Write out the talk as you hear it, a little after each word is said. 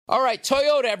All right,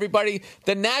 Toyota, everybody.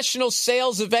 The national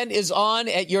sales event is on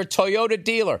at your Toyota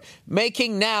dealer,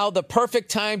 making now the perfect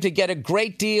time to get a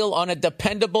great deal on a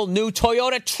dependable new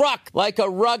Toyota truck, like a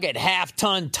rugged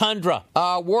half-ton Tundra.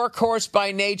 Workhorse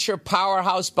by nature,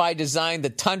 powerhouse by design, the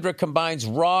Tundra combines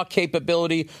raw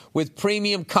capability with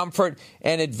premium comfort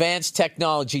and advanced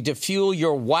technology to fuel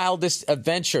your wildest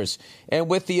adventures. And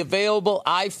with the available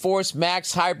iForce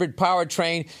Max hybrid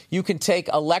powertrain, you can take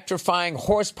electrifying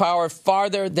horsepower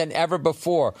farther than ever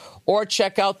before. Or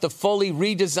check out the fully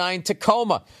redesigned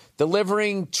Tacoma,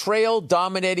 delivering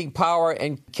trail-dominating power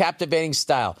and captivating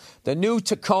style. The new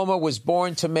Tacoma was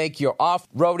born to make your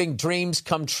off-roading dreams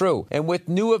come true. And with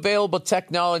new available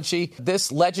technology,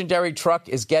 this legendary truck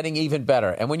is getting even better.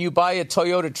 And when you buy a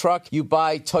Toyota truck, you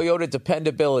buy Toyota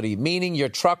dependability, meaning your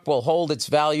truck will hold its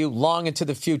value long into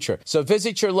the future. So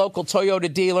visit your local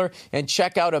Toyota dealer and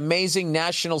check out amazing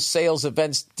national sales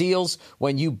events deals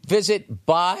when you visit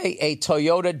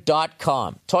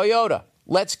buyatoyota.com. Toyota,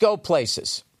 let's go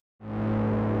places.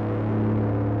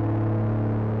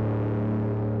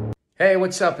 Hey,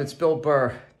 what's up? It's Bill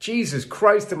Burr. Jesus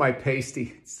Christ, am I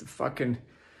pasty? It's the fucking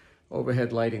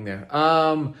overhead lighting there.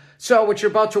 So what you're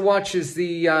about to watch is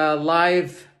the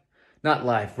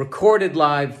recorded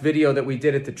live video that we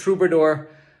did at the Troubadour.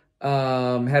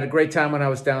 Had a great time when I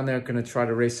was down there. Going to try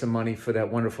to raise some money for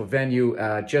that wonderful venue.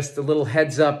 Just a little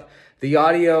heads up. The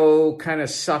audio kind of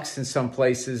sucks in some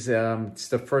places. It's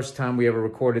the first time we ever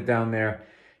recorded down there.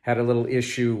 Had a little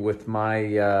issue with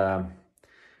my...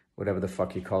 whatever the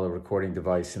fuck you call a recording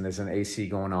device, and there's an AC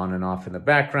going on and off in the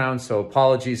background, so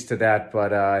apologies to that,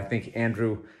 but I think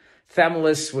Andrew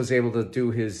Themilis was able to do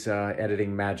his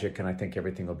editing magic, and I think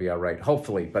everything will be all right,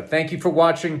 hopefully. But thank you for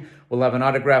watching. We'll have an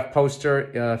autographed poster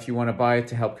if you want to buy it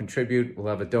to help contribute. We'll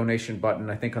have a donation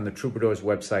button, I think, on the Troubadour's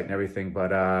website and everything,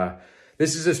 but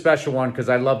this is a special one because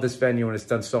I love this venue, and it's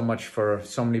done so much for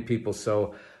so many people,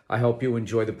 so I hope you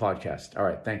enjoy the podcast. All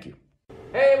right, thank you.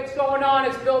 Hey, what's going on?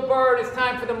 It's Bill Burr. It's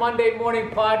time for the Monday Morning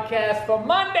Podcast for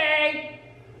Monday,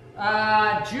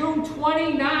 June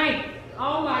 29th.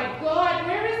 Oh my God,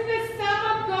 where is this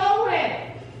summer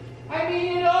going? I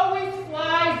mean, it always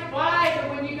flies by,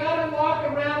 but when you gotta walk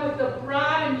around with the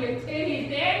bra and your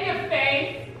titties and your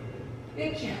face,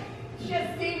 it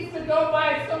just seems to go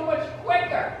by so much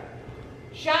quicker.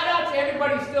 Shout out to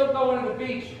everybody still going to the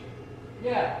beach.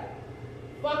 Yeah.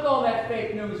 Fuck all that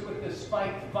fake news with the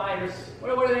spiked virus.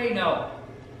 What do they know?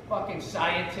 Fucking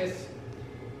scientists.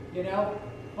 You know?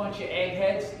 Bunch of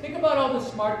eggheads. Think about all the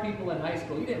smart people in high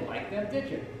school. You didn't like them, did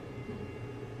you?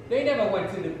 They never went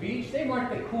to the beach. They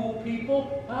weren't the cool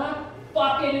people. Huh?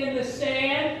 Fucking in the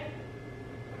sand.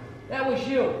 That was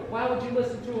you. Why would you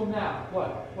listen to them now?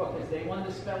 What? Because they won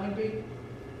the spelling bee?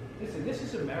 Listen, this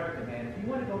is America, man. If you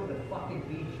want to go to the fucking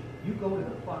beach, you go to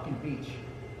the fucking beach.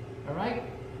 All right?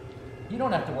 You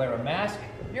don't have to wear a mask.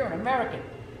 You're an American.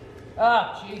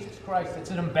 Ah, Jesus Christ, it's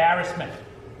an embarrassment.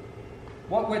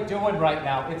 What we're doing right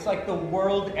now, it's like the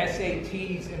world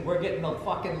SATs and we're getting the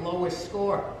fucking lowest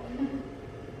score.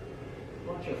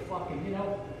 Bunch of fucking, you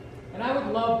know. And I would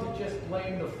love to just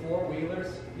blame the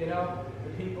four-wheelers, you know,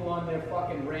 the people on their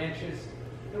fucking ranches.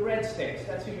 The red states,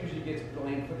 that's who usually gets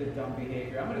blamed for the dumb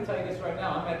behavior. I'm going to tell you this right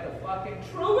now. I'm at the fucking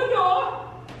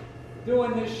Troubadour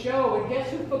doing this show, and guess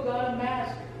who forgot a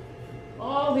mask?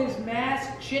 All his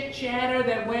mask chit-chatter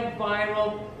that went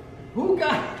viral. Who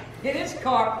got in his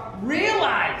car,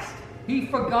 realized he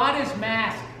forgot his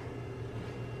mask.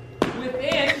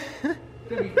 Within,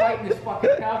 gonna be fighting this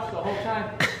fucking couch the whole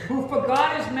time. Who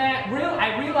forgot his mask?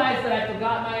 I realized that I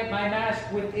forgot my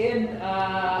mask within,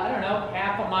 I don't know,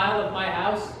 half a mile of my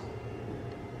house.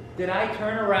 Did I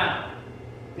turn around?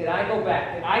 Did I go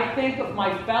back? Did I think of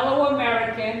my fellow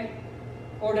American?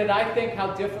 Or did I think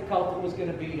how difficult it was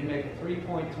going to be to make a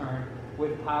three-point turn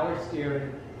with power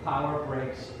steering, power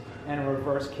brakes, and a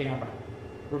reverse camera?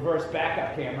 Reverse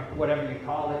backup camera, whatever you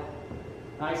call it.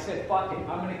 And I said, fuck it,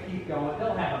 I'm going to keep going.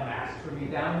 They'll have a mask for me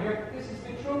down here. This is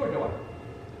the Troubadour.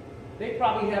 They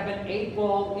probably have an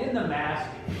 8-ball in the mask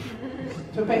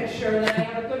to make sure that they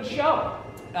have a good show.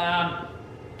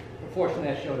 Unfortunately,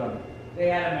 that showed on them. They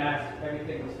had a mask,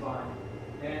 everything was fine.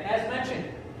 And as mentioned,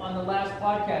 on the last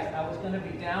podcast, I was going to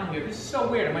be down here. This is so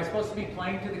weird. Am I supposed to be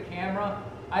playing to the camera?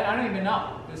 I don't even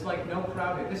know. There's like no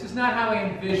crowd here. This is not how I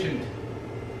envisioned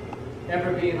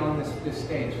ever being on this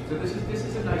stage. So this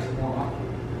is a nice warm-up.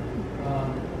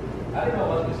 I don't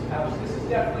know about this couch. This is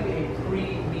definitely a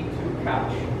pre-Me Too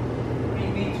couch.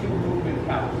 Pre-Me Too movement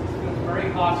couch. It feels very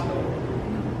hostile,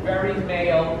 very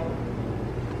male.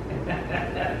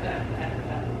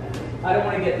 I don't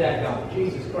want to get that going.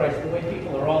 Jesus Christ, the way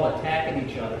people are all attacking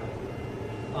each other.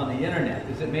 on the internet?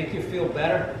 Does it make you feel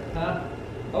better? Huh?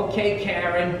 Okay,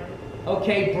 Karen.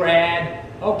 Okay, Brad.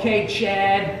 Okay,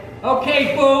 Chad.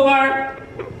 Okay, Boomer.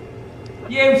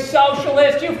 You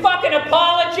socialist. You fucking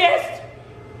apologist.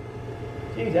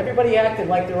 Jeez, everybody acted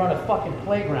like they're on a fucking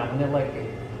playground and they're like,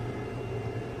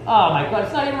 oh my God,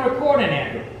 it's not even recording,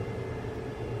 Andrew.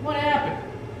 What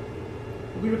happened?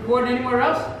 Are we recording anywhere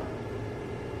else?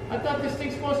 I thought this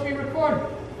thing's supposed to be recording.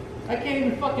 I can't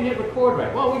even fucking hit record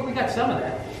right. Well, we got some of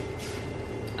that.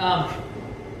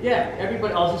 Yeah,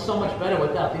 everybody, oh, this is so much better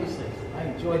without these things. I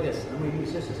enjoy this. I'm going to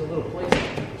use this as a little place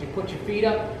to put your feet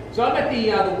up. So I'm at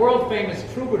the world famous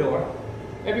Troubadour.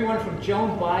 Everyone from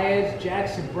Joan Baez,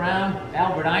 Jackson Brown,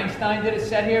 Albert Einstein did a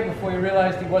set here before he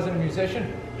realized he wasn't a musician.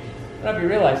 I don't know if you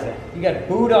realized that. He got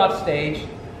booed off stage,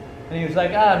 and he was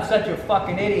like, I'm such a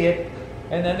fucking idiot.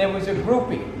 And then there was a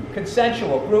groupie,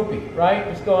 consensual groupie, right?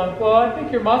 Just going, well, I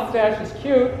think your mustache is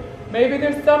cute. Maybe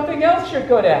there's something else you're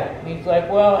good at. And he's like,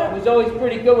 well, I was always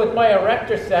pretty good with my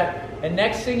erector set. And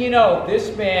next thing you know,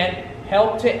 this man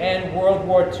helped to end World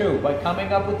War II by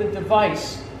coming up with a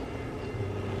device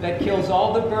that kills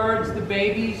all the birds, the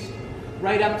babies,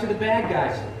 right up to the bad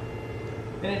guys.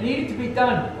 And it needed to be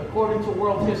done according to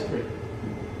world history.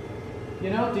 You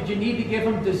know, did you need to give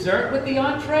them dessert with the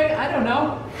entree? I don't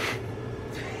know.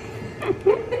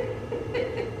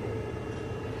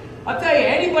 I'll tell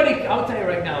you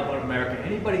right now about America,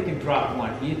 anybody can drop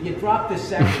one. You drop the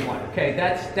second one, okay?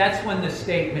 That's when the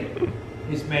statement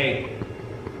is made.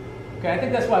 Okay, I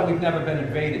think that's why we've never been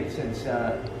invaded since,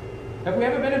 have we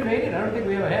ever been invaded? I don't think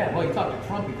we ever have. Well, you talk to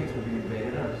Trump, he thinks we're being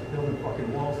invaded. I was building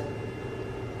fucking walls.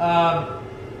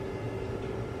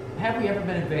 Have we ever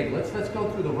been invaded? Let's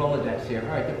go through the Rolodex here. All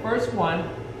right, the first one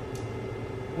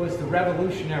was the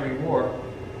Revolutionary War,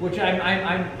 which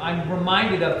I'm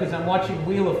reminded of because I'm watching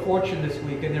Wheel of Fortune this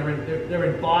week, and they're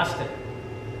in Boston.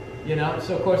 You know,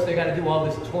 so of course they got to do all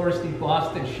this touristy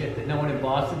Boston shit that no one in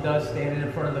Boston does, standing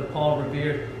in front of the Paul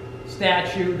Revere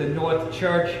statue, the North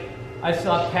Church. I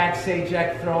saw Pat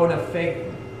Sajak throwing a fake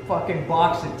fucking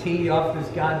box of tea off this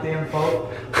goddamn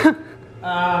boat.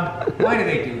 Why do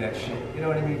they do that shit? You know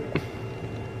what I mean?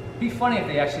 It'd be funny if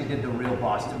they actually did the real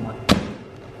Boston one.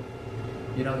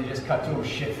 You know, they just cut to a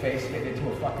shit face, get into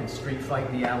a fucking street fight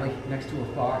in the alley next to a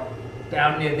bar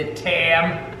down near the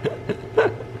TAM.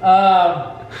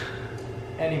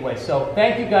 Anyway, so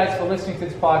thank you guys for listening to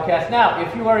this podcast. Now,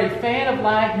 if you are a fan of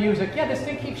live music, yeah, this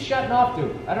thing keeps shutting off,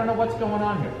 dude. I don't know what's going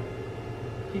on here.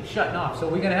 Keeps shutting off. So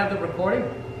we're going to have the recording?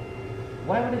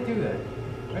 Why would it do that?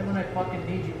 Right when I fucking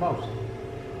need you most.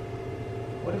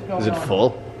 What is going on? Is it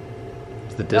full?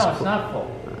 Is the disc No, it's not full.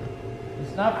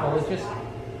 It's not full. It's just,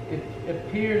 it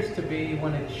appears to be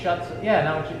when it shuts. Yeah,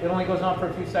 now it only goes on for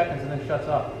a few seconds and then shuts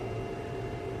off.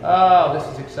 Oh, this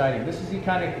is exciting. This is the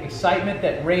kind of excitement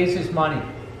that raises money.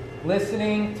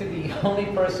 Listening to the only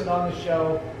person on the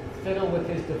show fiddle with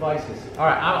his devices. All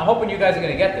right, I'm hoping you guys are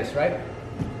going to get this, right?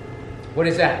 What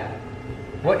is that?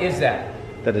 What is that?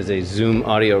 That is a Zoom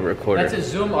audio recorder. That's a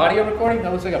Zoom audio recording?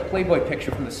 That looks like a Playboy picture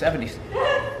from the 70s.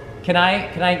 Can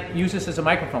I use this as a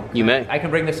microphone? You may. I can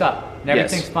bring this up. And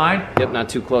everything's fine? Yep, not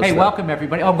too close. Hey, welcome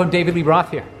everybody. Oh, I'm David Lee Roth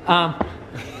here.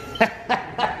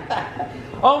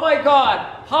 Oh my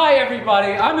God. Hi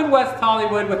everybody. I'm in West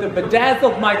Hollywood with a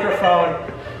bedazzled microphone,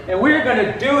 and we're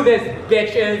gonna do this,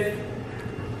 bitches.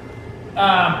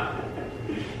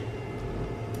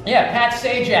 Yeah, Pat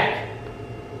Sajak.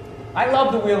 I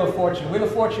love the Wheel of Fortune. Wheel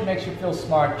of Fortune makes you feel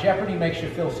smart. Jeopardy makes you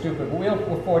feel stupid. Wheel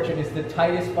of Fortune is the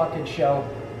tightest fucking show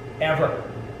ever.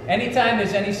 Anytime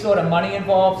there's any sort of money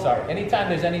involved,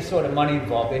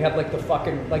 they have like the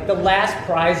fucking, like the last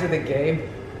prize of the game,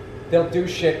 they'll do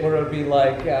shit where it'll be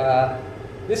like,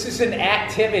 this is an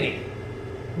activity.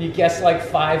 And you guess like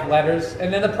 5 letters,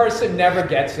 and then the person never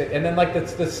gets it. And then like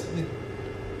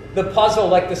the puzzle,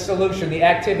 like the solution, the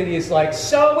activity is like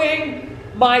sewing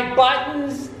my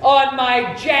buttons on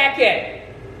my jacket.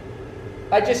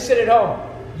 I just sit at home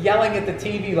yelling at the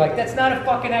TV like, that's not a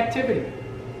fucking activity.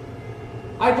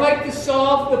 I'd like to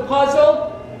solve the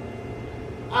puzzle.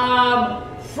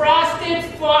 Frosted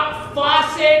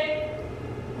faucet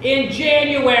in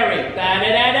January.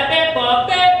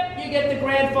 You get the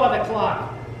grandfather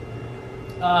clock.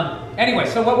 Anyway,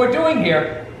 so what we're doing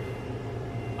here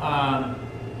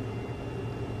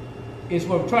is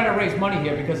we're trying to raise money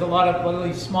here because a lot of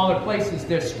these smaller places,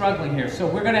 they're struggling here. So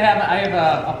we're going to have, I have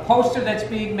a poster that's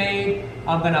being made.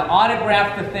 I'm going to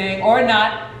autograph the thing, or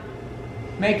not,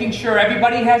 making sure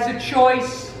everybody has a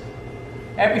choice.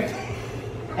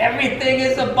 Everything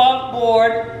is above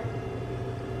board.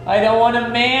 I don't want to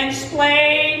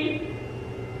mansplain.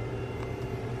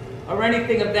 or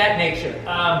anything of that nature.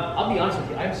 I'll be honest with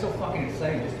you, I'm so fucking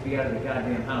excited just to be out of the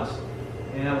goddamn house.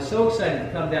 And I was so excited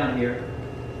to come down here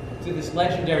to this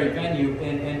legendary venue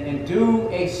and do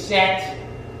a set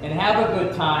and have a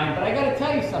good time. But I gotta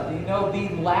tell you something, you know, the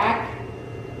lack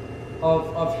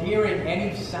of hearing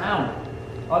any sound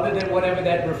other than whatever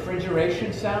that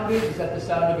refrigeration sound is that the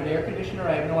sound of an air conditioner?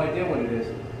 I have no idea what it is.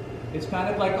 It's kind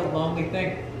of like a lonely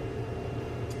thing.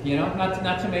 You know,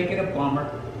 not to make it a bummer.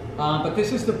 But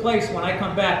this is the place when I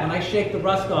come back, when I shake the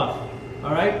rust off,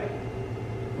 all right?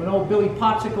 When old Billy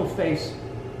Popsicle Face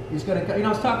is going to, you know,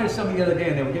 I was talking to somebody the other day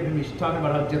and they were talking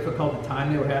about how difficult the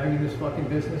time they were having in this fucking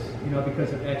business, you know,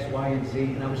 because of X, Y, and Z.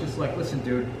 And I was just like, listen,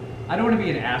 dude, I don't want to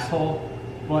be an asshole,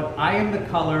 but I am the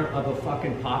color of a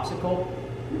fucking popsicle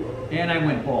and I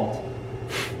went bald,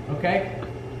 okay?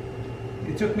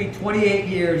 It took me 28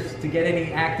 years to get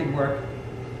any acting work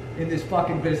in this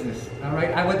fucking business, all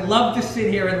right? I would love to sit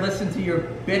here and listen to your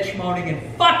bitch moaning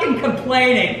and fucking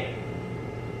complaining,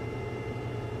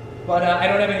 but I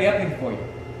don't have any empathy for you.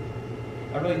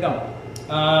 I really don't.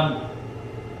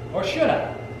 Or should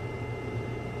I?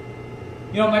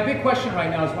 You know, my big question right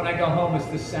now is when I go home, is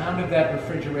the sound of that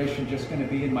refrigeration just going to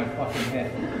be in my fucking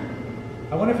head?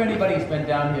 I wonder if anybody's been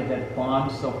down here that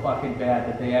bombed so fucking bad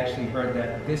that they actually heard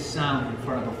this sound in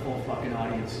front of a full fucking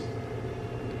audience.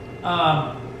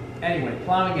 Anyway,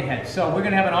 plowing ahead. So we're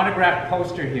going to have an autographed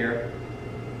poster here.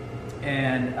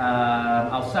 And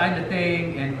I'll sign the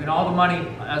thing. And all the money,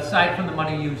 aside from the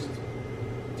money used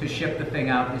to ship the thing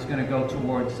out, is going to go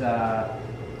towards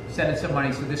sending some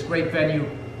money so this great venue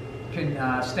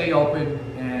can stay open.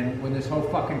 And when this whole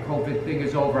fucking COVID thing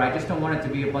is over, I just don't want it to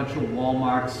be a bunch of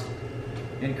Walmarts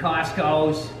and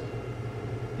Costco's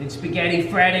and Spaghetti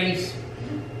Freddy's.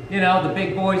 You know, the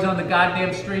big boys on the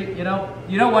goddamn street, you know?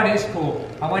 You know what is cool?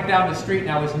 I went down the street and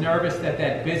I was nervous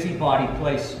that Busybody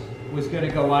place was going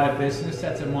to go out of business.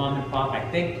 That's a mom and pop, I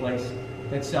think, place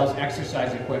that sells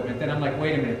exercise equipment. Then I'm like,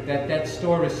 wait a minute, that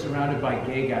store is surrounded by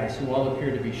gay guys who all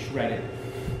appear to be shredded,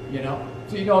 you know?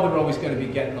 So you know they're always going to be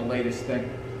getting the latest thing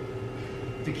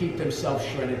to keep themselves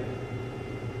shredded.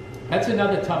 That's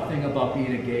another tough thing about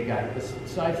being a gay guy.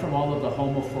 Aside from all of the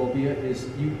homophobia, is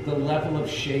the level of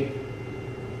shape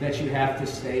that you have to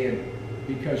stay in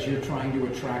because you're trying to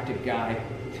attract a guy.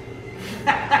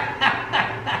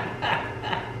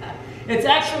 It's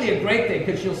actually a great thing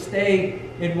because you'll stay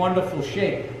in wonderful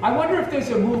shape. I wonder if there's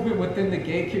a movement within the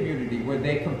gay community where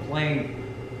they complain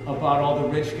about all the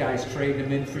rich guys trading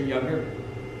them in for younger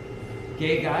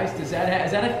gay guys. Is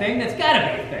that a thing? That's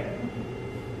gotta be a thing.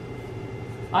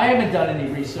 I haven't done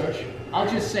any research. I'll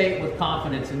just say it with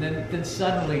confidence and then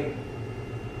suddenly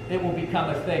it will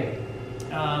become a thing.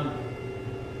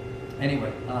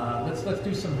 Anyway, let's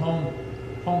do some home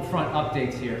front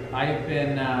updates here. I have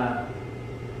been, I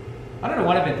don't know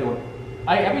what I've been doing.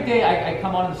 Every day I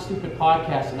come on the stupid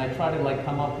podcast and I try to like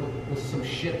come up with some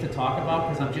shit to talk about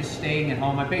because I'm just staying at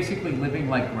home. I'm basically living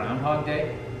like Groundhog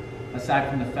Day, aside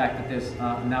from the fact that there's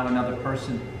now another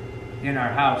person in our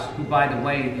house who, by the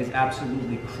way, is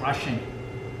absolutely crushing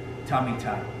tummy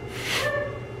time.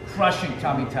 Crushing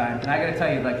tummy time. And I gotta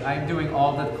tell you, like, I'm doing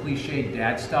all the cliche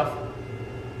dad stuff.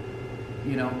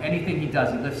 You know, anything he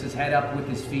does, he lifts his head up with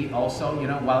his feet also, you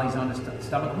know, while he's on his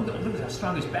stomach. Look at how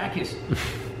strong his back is.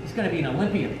 He's gonna be an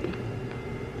Olympian.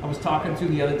 I was talking to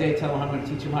him the other day, telling him I'm gonna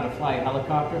teach him how to fly a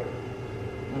helicopter.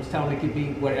 I was telling him he could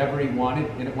be whatever he wanted.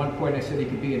 And at one point I said he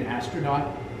could be an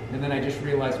astronaut. And then I just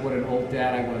realized what an old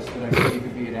dad I was that I said he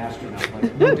could be an astronaut.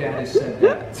 Like, no dad has said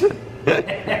that.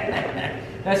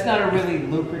 That's not a really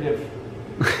lucrative,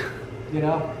 you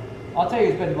know? I'll tell you,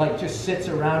 it's been like just sits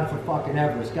around for fucking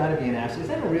ever. It's got to be an astronaut.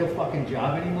 Is that a real fucking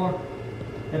job anymore?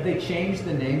 Have they changed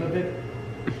the name of it?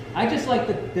 I just like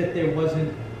that there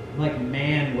wasn't, like,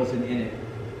 man wasn't in it.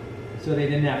 So they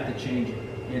didn't have to change it,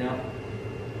 you know?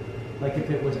 Like if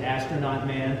it was astronaut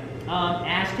man.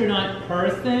 Astronaut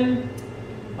person.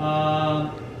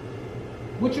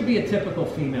 Which would be a typical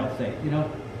female thing, you know?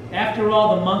 After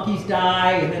all, the monkeys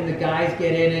die, and then the guys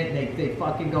get in it, and they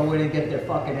fucking go in and get their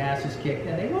fucking asses kicked,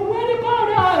 and they go, what about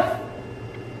us?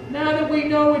 Now that we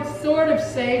know it's sort of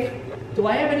safe, do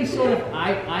I have any sort of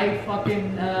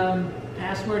fucking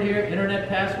password here, internet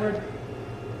password?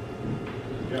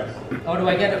 Yes. Oh, do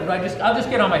I get it? I'll just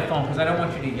get on my phone, because I don't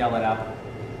want you to yell it out.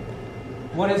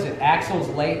 What is it? Axel's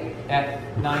late at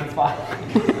 9:05.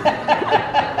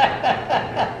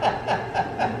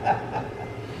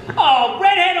 Oh,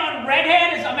 redhead on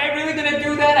redhead? Am I really going to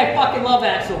do that? I fucking love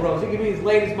Axl Rose. He can be as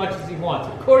late as much as he wants.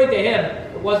 According to him,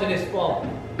 it wasn't his fault.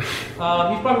 He's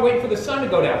probably waiting for the sun to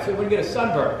go down so he wouldn't get a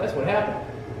sunburn. That's what happened.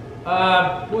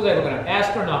 What was I looking at?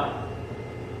 Astronaut.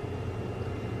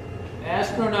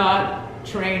 Astronaut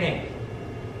training.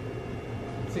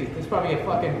 Let's see, there's probably a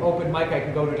fucking open mic I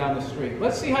can go to down the street.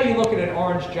 Let's see how you look at an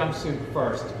orange jumpsuit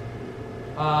first.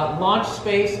 Launch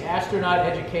space, astronaut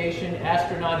education,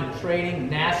 astronaut in training,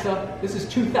 NASA. This is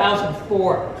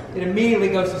 2004. It immediately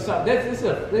goes to something.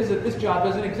 This job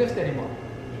doesn't exist anymore.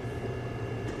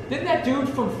 Didn't that dude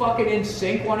from fucking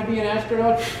NSYNC want to be an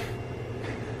astronaut?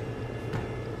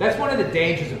 That's one of the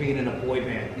dangers of being in a boy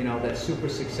band, you know, that's super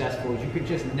successful, is you could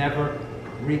just never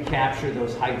recapture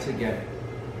those heights again.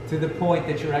 To the point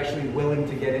that you're actually willing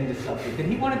to get into something. Did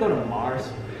he want to go to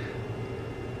Mars?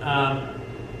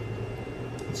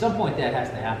 At some point that has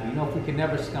to happen. You know, if we can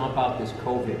never stomp out this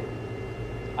COVID,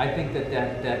 I think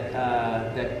that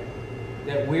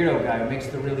weirdo guy who makes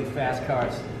the really fast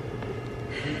cars,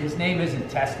 his name isn't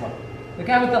Tesla. The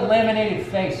guy with the laminated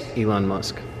face. Elon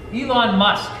Musk. Elon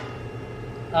Musk.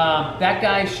 That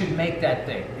guy should make that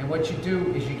thing. And what you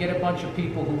do is you get a bunch of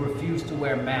people who refuse to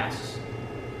wear masks,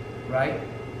 right?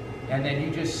 And then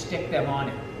you just stick them on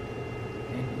it.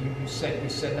 And you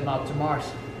send them out to Mars.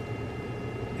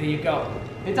 There you go.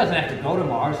 It doesn't have to go to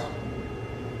Mars.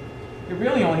 It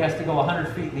really only has to go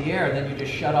 100 feet in the air, and then you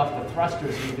just shut off the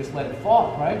thrusters and you just let it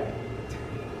fall, right?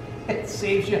 It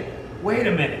saves you. Wait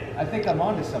a minute. I think I'm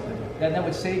onto something. Then that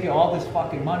would save you all this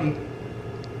fucking money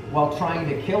while trying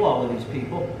to kill all of these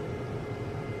people.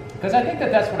 Because I think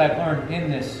that's what I've learned in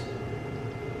this,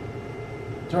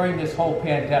 during this whole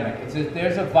pandemic. It's that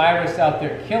there's a virus out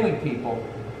there killing people,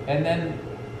 and then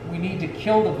we need to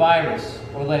kill the virus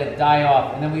or let it die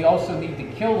off. And then we also need to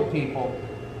kill the people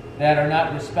that are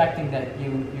not respecting that you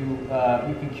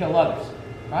can kill others,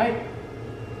 right?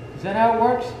 Is that how it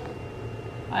works?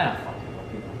 I don't fucking know,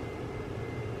 people.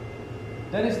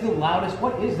 That is the loudest.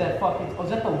 What is that fucking? Oh, is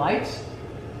that the lights?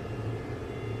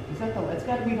 Is that the? It's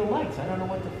got to be the lights. I don't know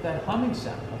what that humming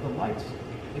sound of the lights.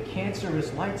 The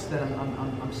cancerous lights that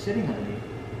I'm sitting underneath.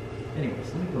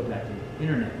 Anyways, let me go back to the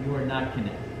internet. You are not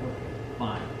connected. Okay,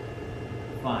 fine.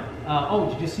 Oh,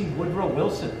 did you see Woodrow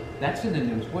Wilson? That's in the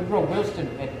news. Woodrow Wilson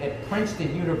at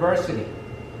Princeton University.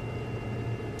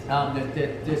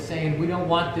 They're saying we don't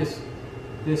want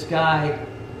this guy.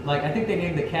 Like, I think they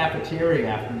named the cafeteria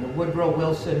after him. The Woodrow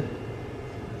Wilson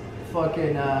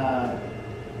fucking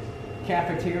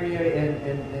cafeteria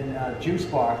and juice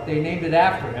bar. They named it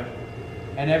after him.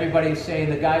 And everybody's saying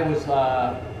the guy was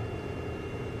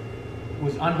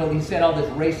unbelievable. He said all this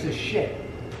racist shit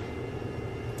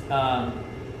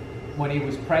when he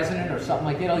was president or something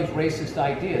like that. All these racist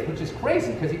ideas, which is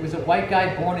crazy because he was a white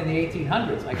guy born in the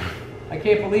 1800s. I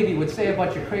can't believe he would say a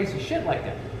bunch of crazy shit like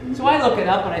that. So I look it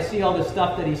up and I see all the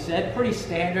stuff that he said. Pretty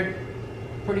standard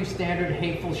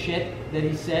hateful shit that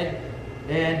he said,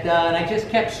 and I just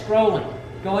kept scrolling.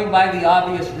 Going by the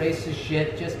obvious racist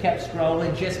shit, just kept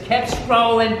scrolling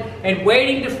and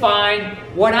waiting to find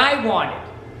what I wanted.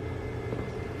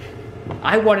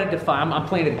 I'm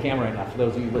playing to the camera right now for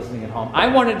those of you listening at home. I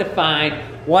wanted to find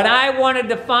what I wanted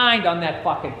to find on that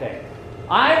fucking thing.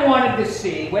 I wanted to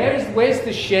see, where's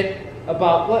the shit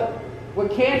about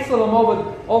what cancel him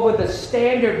over the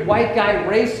standard white guy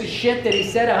racist shit that he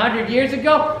said 100 years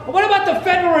ago? What about the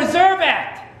Federal Reserve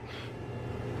Act?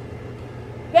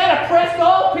 That oppressed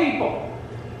all people.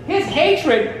 His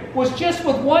hatred was just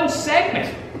with one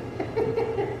segment.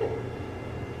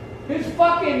 His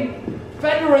fucking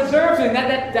Federal Reserve thing,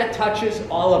 that touches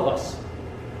all of us.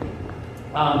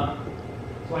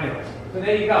 So anyways, so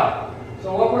there you go.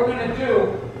 So what we're going to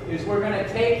do is we're going to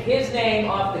take his name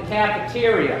off the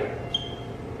cafeteria.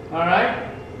 All right?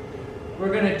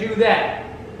 We're going to do that.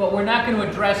 But we're not going to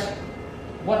address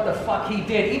what the fuck he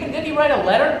did. Even, did he write a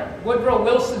letter? Woodrow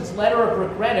Wilson's letter of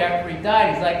regret after he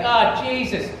died. He's like, oh,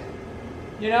 Jesus.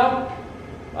 You know?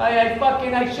 I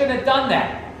shouldn't have done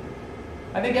that.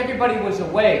 I think everybody was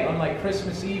away on like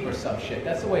Christmas Eve or some shit.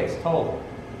 That's the way it's told.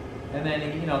 And then,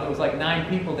 there was like 9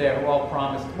 people there who all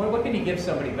promised. What can you give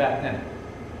somebody back then?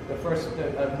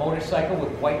 A motorcycle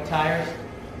with white tires?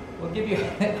 We'll give you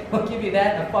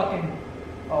that and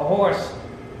a horse.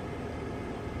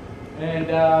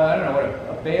 And I don't know,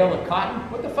 a bale of cotton.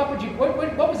 What the fuck would you?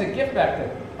 What was a gift back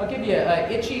then? I'll give you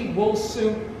an itchy wool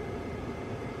suit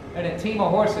and a team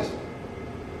of horses.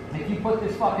 If you put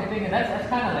this fucking thing in, that's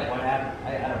kind of like what happened.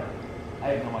 I don't know. I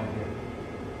have no idea.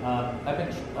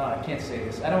 I can't say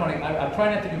this. I don't want to. I'm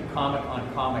trying not to do comic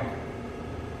on comic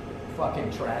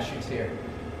fucking trashes here.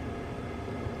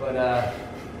 But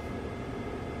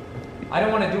I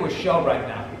don't want to do a show right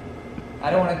now. I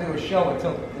don't want to do a show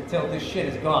until this shit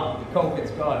is gone. The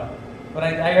COVID's gone. But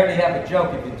I already have a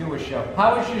joke if you do a show.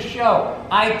 How was your show?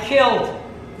 I killed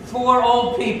 4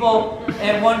 old people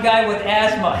and 1 guy with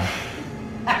asthma.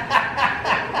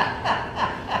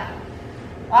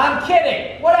 I'm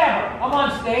kidding. Whatever. I'm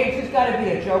on stage. There's got to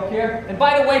be a joke here. And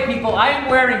by the way, people, I am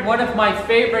wearing one of my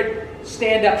favorite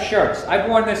stand-up shirts. I've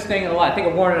worn this thing a lot. I think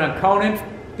I've worn it on Conan.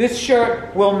 This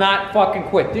shirt will not fucking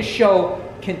quit. This show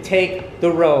can take the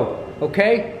road,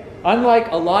 okay?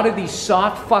 Unlike a lot of these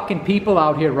soft fucking people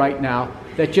out here right now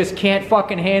that just can't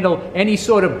fucking handle any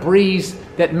sort of breeze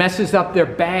that messes up their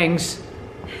bangs,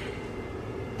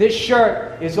 this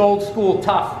shirt is old school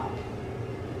tough.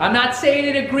 I'm not saying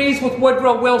it agrees with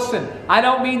Woodrow Wilson. I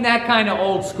don't mean that kind of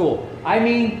old school. I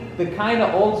mean the kind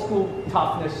of old school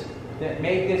toughness that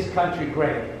made this country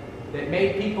great. That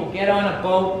made people get on a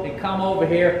boat and come over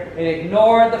here and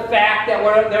ignore the fact that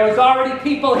there was already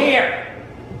people here.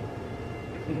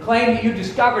 And claim that you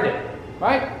discovered it.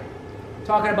 Right?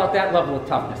 Talking about that level of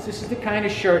toughness. This is the kind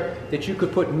of shirt that you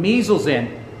could put measles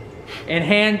in and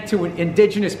hand to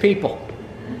indigenous people.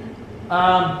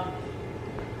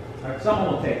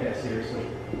 Someone will take that seriously.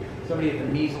 Somebody at the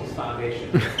Measles Foundation.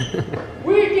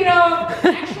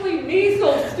 Actually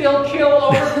measles still kill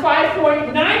over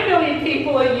 5.9 million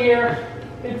people a year.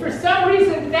 And for some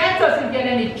reason, that doesn't get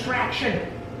any traction.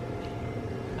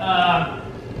 All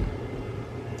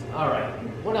right.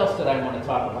 What else did I want to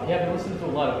talk about? Yeah, I've been listening to a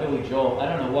lot of Billy Joel. I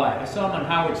don't know why. I saw him on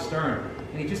Howard Stern,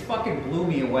 and he just fucking blew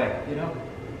me away, you know?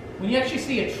 When you actually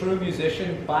see a true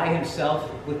musician by himself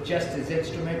with just his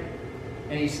instrument,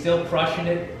 and he's still crushing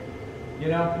it, you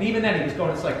know? And even then he was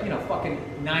going, it's like, fucking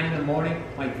 9 in the morning,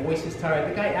 my voice is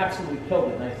tired. The guy absolutely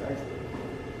killed it.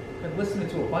 I've been listening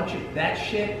to a bunch of that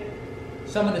shit.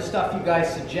 Some of the stuff you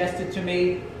guys suggested to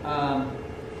me,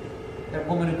 that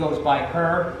woman who goes by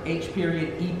her, H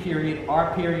period, E period,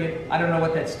 R period. I don't know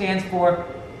what that stands for.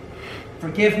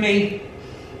 Forgive me.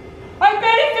 I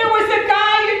bet if there was a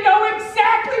guy, you'd know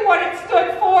exactly what it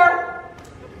stood for.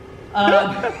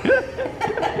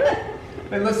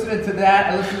 Been listening to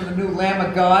that. I listened to the new Lamb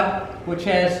of God, which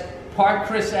has part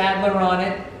Chris Adler on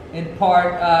it and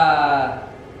part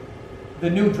the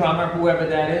new drummer, whoever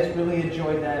that is. Really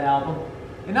enjoyed that album.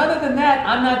 And other than that,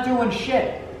 I'm not doing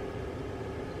shit.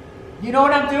 You know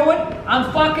what I'm doing?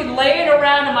 I'm fucking laying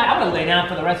around I'm gonna lay down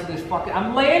for the rest of this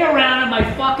I'm laying around in my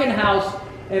fucking house,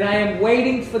 and I am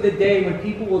waiting for the day when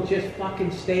people will just fucking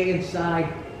stay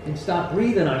inside and stop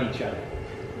breathing on each other.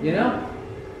 You know?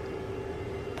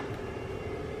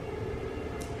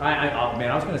 Oh man,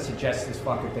 I was gonna suggest this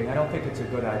fucking thing. I don't think it's a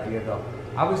good idea though.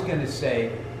 I was gonna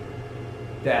say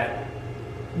that,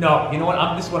 no, you know what?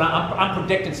 I'm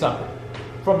predicting something.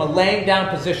 From a laying down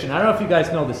position. I don't know if you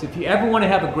guys know this. If you ever want to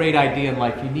have a great idea in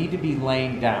life, you need to be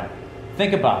laying down.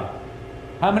 Think about it.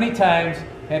 How many times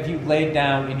have you laid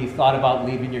down and you thought about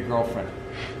leaving your girlfriend?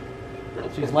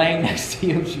 She's laying next to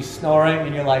you, she's snoring,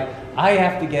 and you're like, I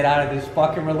have to get out of this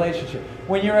fucking relationship.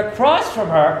 When you're across from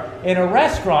her in a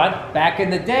restaurant, back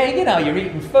in the day, you're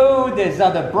eating food, there's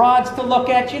other broads to look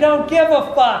at, you don't give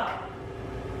a fuck.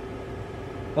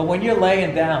 But when you're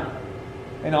laying down,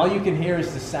 and all you can hear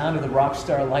is the sound of the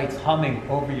Rockstar lights humming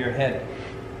over your head,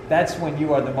 that's when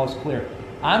you are the most clear.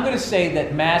 I'm going to say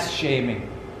that mass shaming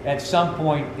at some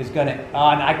point is going to,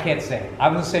 and I can't say it.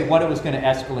 I'm going to say what it was going to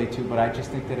escalate to, but I just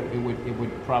think that it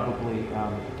would probably,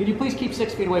 can you please keep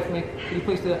 6 feet away from me? Can you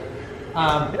please do that?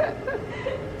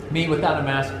 Me without a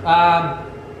mask.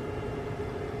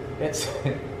 It's,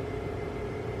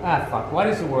 fuck, why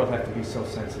does the world have to be so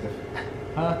sensitive?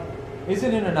 Huh?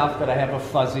 Isn't it enough that I have a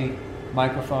fuzzy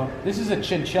microphone? This is a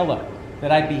chinchilla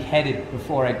that I beheaded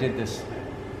before I did this.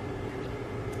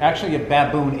 Actually, a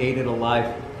baboon ate it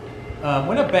alive.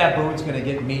 When a baboon's gonna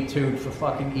get Me Too'd for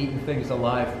fucking eating things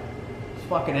alive? It's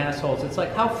fucking assholes. It's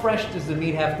like, how fresh does the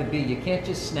meat have to be? You can't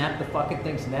just snap the fucking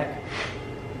thing's neck.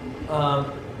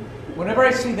 Whenever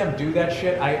I see them do that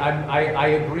shit, I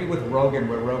agree with Rogan,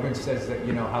 where Rogan says that,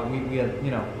 how we have,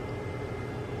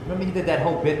 remember he did that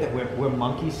whole bit that we're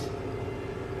monkeys?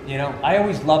 I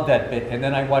always loved that bit, and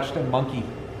then I watched a monkey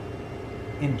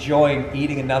enjoying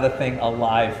eating another thing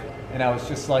alive, and I was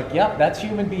just like, yep, that's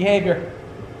human behavior.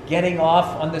 Getting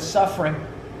off on the suffering.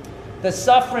 The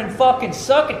suffering fucking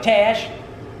succotash.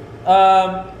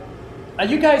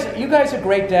 You guys are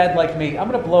great dad like me. I'm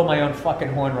going to blow my own fucking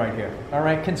horn right here, all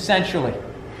right, consensually.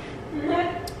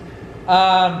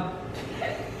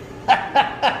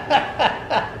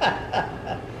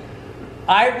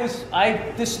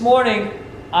 This morning,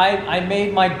 I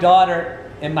made my daughter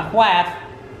and my wife,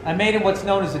 I made it what's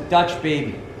known as a Dutch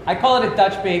baby. I call it a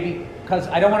Dutch baby because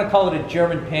I don't want to call it a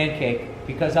German pancake,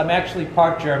 because I'm actually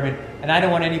part German, and I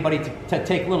don't want anybody to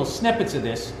take little snippets of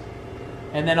this,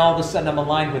 and then all of a sudden I'm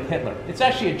aligned with Hitler. It's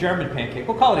actually a German pancake.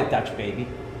 We'll call it a Dutch baby,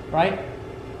 right?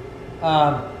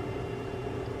 But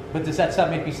does that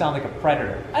make me sound like a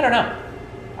predator? I don't know.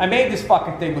 I made this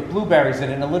fucking thing with blueberries in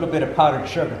it and a little bit of powdered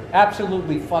sugar.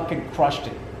 Absolutely fucking crushed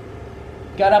it.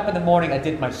 Got up in the morning, I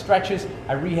did my stretches,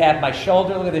 I rehabbed my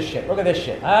shoulder. Look at this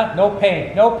shit, huh? No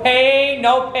pain, no pain,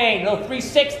 no pain. Little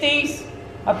 360s,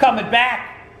 I'm coming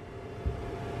back.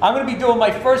 I'm gonna be doing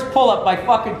my first pull-up by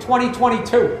fucking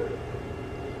 2022.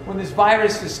 When this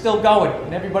virus is still going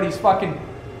and everybody's fucking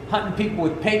hunting people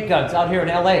with paint guns out here in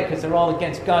LA because they're all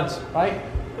against guns, right?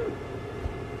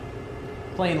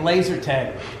 Playing laser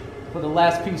tag for the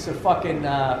last piece of fucking,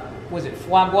 was it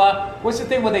foie gras? What's the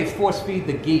thing where they force feed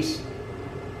the geese?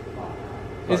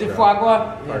 Is it foie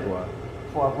gras? Foie gras.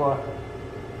 Foie gras.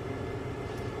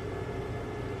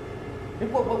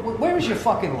 Where is your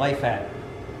fucking life at?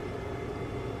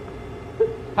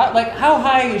 How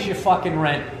high is your fucking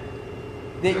rent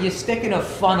that you're sticking a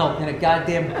funnel in a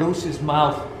goddamn goose's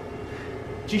mouth,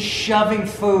 just shoving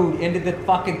food into the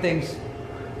fucking things?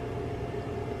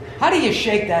 How do you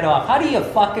shake that off? How do you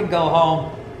fucking go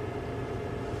home?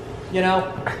 You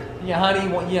know, your honey,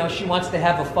 you know, she wants to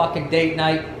have a fucking date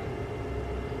night.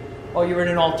 Or you're in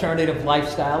an alternative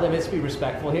lifestyle. Let's be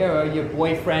respectful here. Or your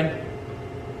boyfriend,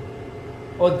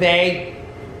 or they,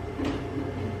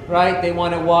 right? They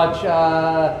want to watch.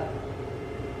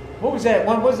 What was that?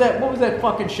 What was that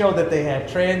fucking show that they had?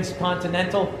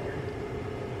 Transcontinental.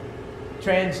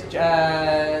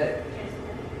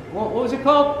 What was it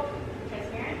called?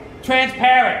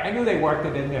 Transparent. I knew they worked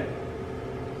it in there.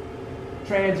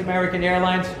 Trans-American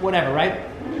Airlines, whatever, right?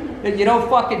 You don't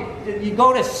fucking, you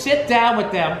go to sit down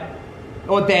with them,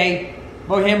 or they,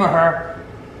 or him or her,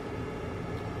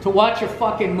 to watch a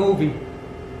fucking movie.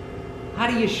 How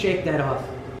do you shake that off?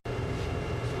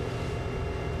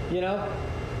 You know?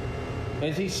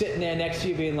 As he's sitting there next to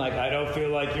you being like, I don't feel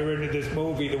like you're into this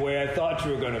movie the way I thought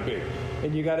you were going to be.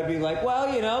 And you got to be like,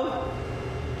 well, you know,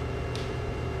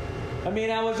 I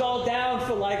mean, I was all down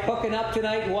for like hooking up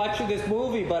tonight and watching this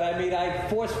movie, but I mean, I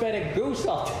force-fed a goose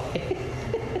all day.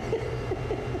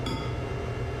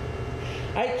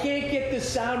 I can't get the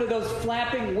sound of those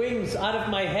flapping wings out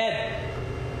of my head.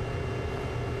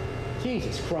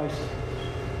 Jesus Christ.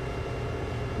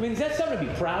 I mean, is that something to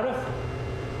be proud of?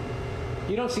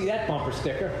 You don't see that bumper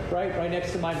sticker, right? Right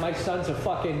next to my son's a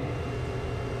fucking,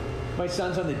 my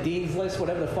son's on the dean's list,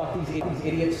 whatever the fuck these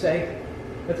idiots say.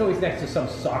 That's always next to some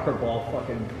soccer ball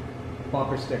fucking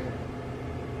bumper sticker.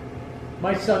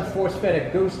 My son force-fed a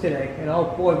goose today, and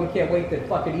oh boy, we can't wait to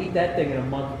fucking eat that thing in a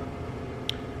month.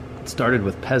 It started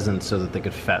with peasants so that they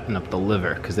could fatten up the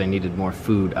liver because they needed more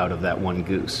food out of that one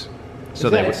goose.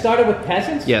 So it started with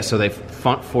peasants? Yeah, so they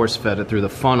force-fed it through the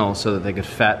funnel so that they could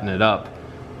fatten it up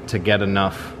to get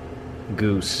enough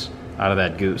goose out of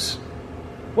that goose.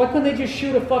 Why couldn't they just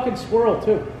shoot a fucking squirrel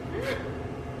too?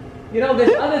 You know,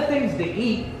 there's other things to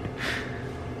eat.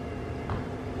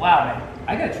 Wow, man.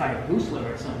 I gotta try a goose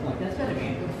liver at some point. That's gotta be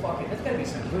a good fucking, that's gotta be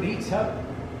some good eats, huh?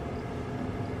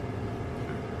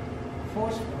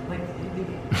 Like, I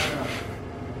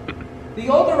don't know. The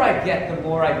older I get, the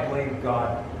more I blame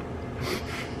God.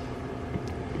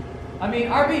 I mean,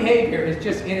 our behavior is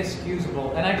just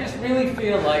inexcusable, and I just really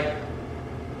feel like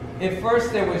at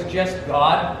first there was just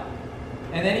God,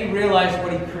 and then he realized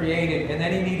what he created, and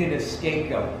then he needed a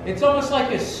scapegoat. It's almost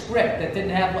like a script that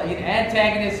didn't have like an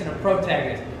antagonist and a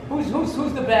protagonist. Who's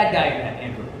the bad guy in that,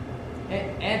 Andrew?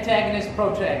 Antagonist,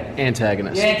 protagonist?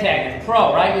 Antagonist. The antagonist.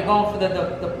 Pro, right? You're going for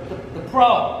the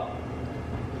pro.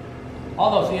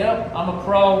 All those, you know? I'm a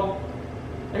pro.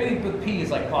 Everything with P is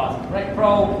like positive, right?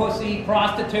 Pro, pussy,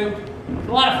 prostitute. It's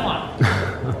a lot of fun.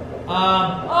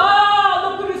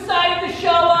 Oh, look who decided to show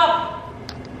up.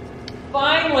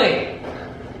 Finally.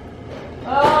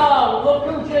 Oh, look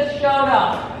who just showed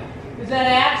up. Is that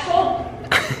Axel?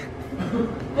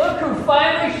 Look who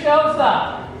finally shows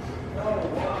up.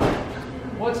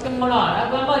 What's going on?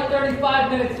 I'm like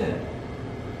 35 minutes in.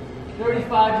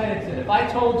 35 minutes in. If I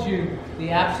told you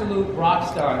the absolute rock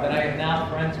star that I am now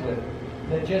friends with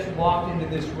that just walked into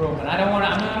this room, and I'm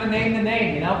not going to name the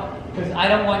name, you know, because I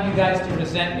don't want you guys to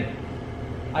resent me.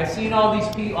 I've seen all these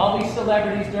people, all these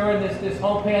celebrities during this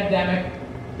whole pandemic.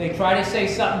 They try to say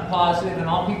something positive, and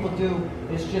all people do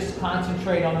is just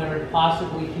concentrate on their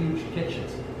impossibly huge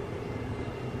kitchens.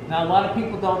 Now, a lot of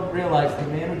people don't realize the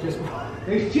man who just...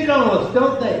 They shit on us,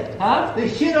 don't they? Huh? They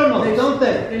shit on us, don't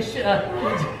they? They shit...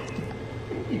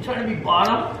 you trying to be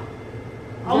bottom?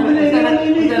 Was that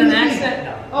an accent?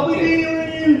 No. All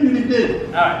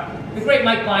right. The great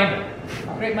Mike Binder.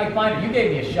 Great Mike Binder. You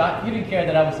gave me a shot. You didn't care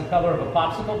that I was the color of a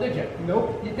popsicle, did you?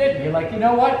 Nope. You didn't. You're like, you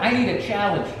know what? I need a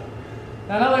challenge.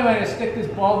 Now, not only am I going to stick this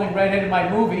balding redhead in my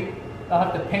movie, I'll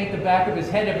have to paint the back of his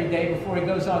head every day before he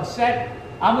goes on set.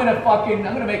 I'm going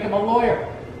to make him a lawyer.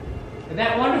 And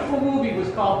that wonderful movie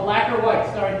was called Black or White,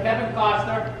 starring Kevin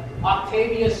Costner,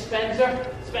 Octavia Spencer,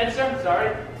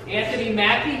 Anthony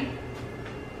Mackie.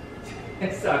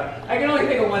 Sorry, I can only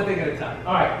think of one thing at a time.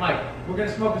 All right, Mike, we're going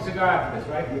to smoke a cigar after this,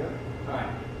 right? Yeah. All right.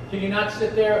 Can you not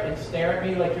sit there and stare at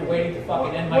me like you're waiting to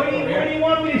fucking end my career? What do you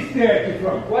want me to stare at you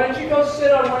from? Why don't you go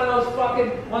sit on one of those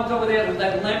fucking ones over there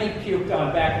that Lemmy puked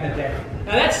on back in the day?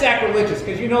 Now that's sacrilegious,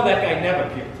 because you know that guy never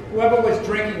puked. Whoever was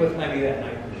drinking with Lemmy that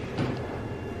night.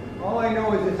 All I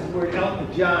know is this is where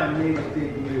Elton John made his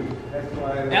debut. That's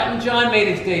why. Elton John made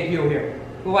his debut here,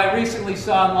 who I recently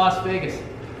saw in Las Vegas.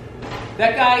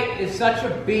 That guy is such a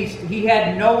beast. He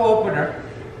had no opener.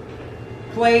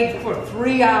 Played for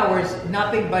 3 hours,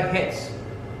 nothing but hits.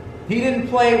 He didn't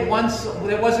play once.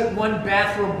 There wasn't one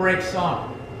bathroom break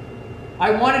song. I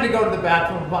wanted to go to the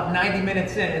bathroom about 90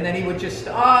 minutes in, and then he would just,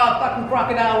 fucking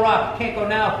Crocodile Rock, can't go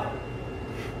now.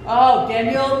 Oh,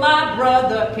 Daniel, my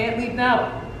brother, can't leave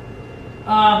now.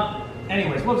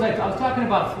 Anyways, what was I was talking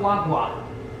about foie gras,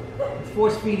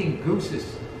 force-feeding gooses.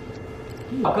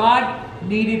 God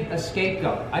needed a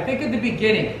scapegoat. I think at the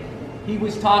beginning, he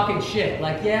was talking shit,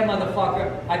 like, yeah,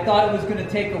 motherfucker, I thought it was going to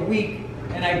take a week,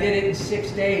 and I did it in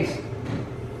 6 days.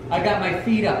 I got my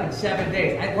feet up in 7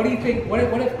 days. What do you think, what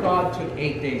if God took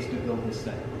 8 days to build this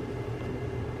thing?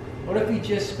 What if he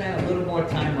just spent a little more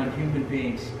time on human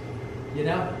beings, you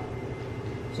know?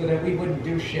 So that we wouldn't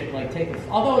do shit like take it.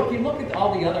 Although if you look at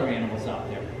all the other animals out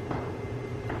there,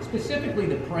 specifically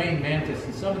the praying mantis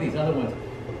and some of these other ones,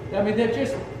 I mean,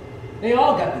 they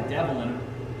all got the devil in them.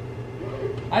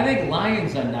 I think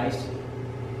lions are nice.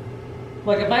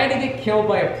 Like, if I had to get killed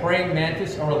by a praying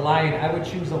mantis or a lion, I would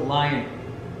choose a lion.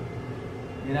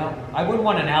 You know? I wouldn't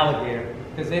want an alligator,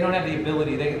 because they don't have the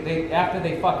ability. They after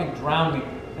they fucking drown me,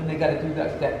 then they gotta do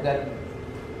that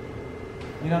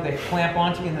you know, they clamp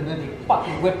onto you and then they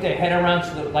fucking whip their head around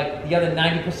so that, like, the other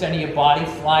 90% of your body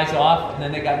flies off, and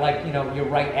then they got, like, you know, your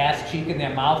right ass cheek in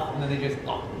their mouth, and then they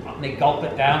gulp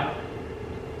it down.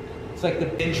 It's like the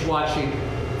binge-watching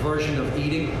version of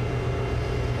eating.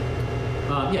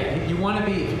 Yeah, you want to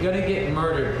be, if you're going to get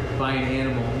murdered by an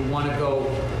animal, you want to go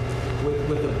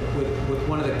with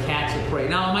one of the cats of prey.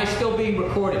 Now, am I still being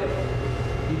recorded?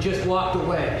 You just walked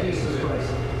away. Jesus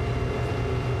Christ.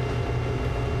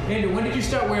 Andrew, when did you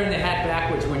start wearing the hat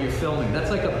backwards when you're filming?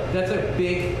 That's a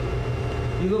big,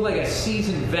 you look like a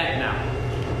seasoned vet now.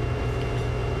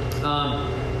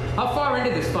 How far into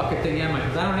this fucking thing am I?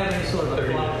 Because I don't have any sort of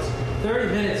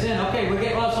 30 minutes in. Okay, we're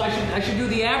getting, well, so I should do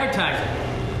the advertising.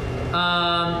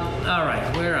 All right,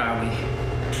 where are we?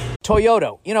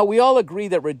 Toyota. You know, we all agree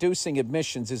that reducing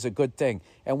emissions is a good thing.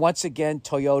 And once again,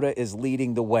 Toyota is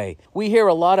leading the way. We hear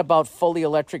a lot about fully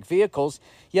electric vehicles,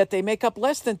 yet they make up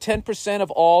less than 10% of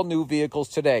all new vehicles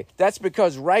today. That's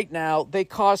because right now they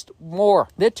cost more.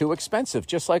 They're too expensive,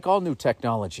 just like all new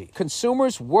technology.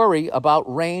 Consumers worry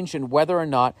about range and whether or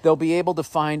not they'll be able to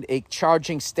find a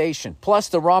charging station. Plus,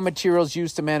 the raw materials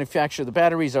used to manufacture the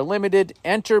batteries are limited.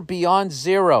 Enter Beyond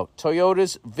Zero,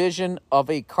 Toyota's vision of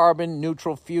a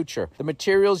carbon-neutral future. The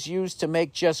materials used to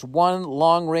make just one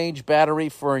long-range battery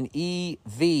for an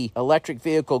EV electric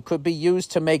vehicle could be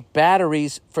used to make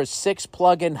batteries for 6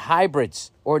 plug-in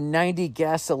hybrids or 90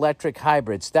 gas-electric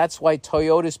hybrids. That's why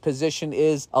Toyota's position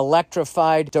is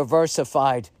electrified,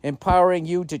 diversified, empowering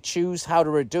you to choose how to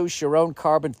reduce your own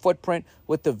carbon footprint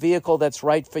with the vehicle that's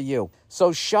right for you.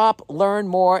 So shop, learn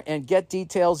more, and get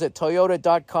details at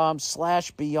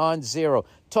toyota.com/Beyond Zero.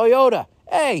 Toyota,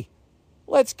 hey,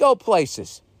 let's go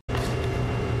places.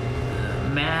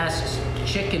 Masks,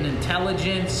 chicken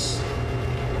intelligence.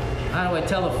 How do I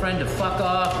tell a friend to fuck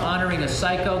off? Honoring a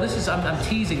psycho. This is, I'm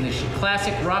teasing this shit.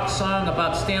 Classic rock song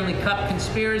about Stanley Cup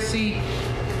conspiracy.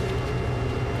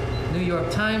 New York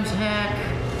Times hack.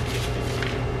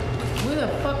 Where the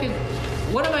fuck is,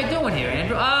 what am I doing here,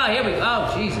 Andrew? Here we go.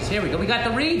 Oh, Jesus, here we go. We got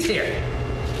the reads here.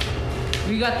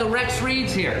 We got the Rex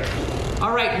reads here.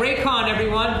 All right, Raycon,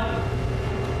 everyone.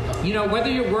 You know, whether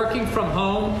you're working from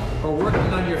home or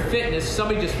working on your fitness,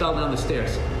 somebody just fell down the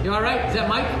stairs. You all right? Is that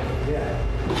Mike? Yeah.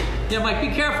 Yeah, Mike, be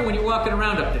careful when you're walking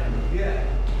around up there. Yeah.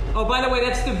 Oh, by the way,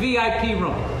 that's the VIP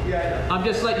room. Yeah. I'm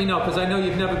just letting you know, because I know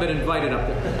you've never been invited up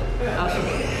there.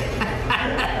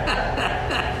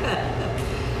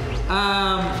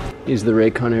 Use the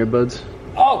Raycon earbuds.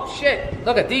 Oh, shit.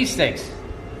 Look at these things.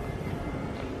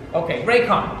 Okay,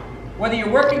 Raycon. Whether you're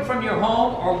working from your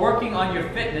home or working on your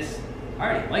fitness, I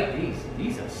already like these.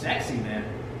 These are sexy, man.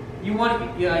 You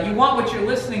want what you're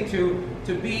listening to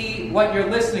be what you're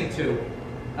listening to.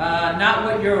 Not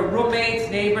what your roommates,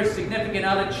 neighbors, significant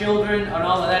other, children, and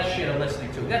all of that shit are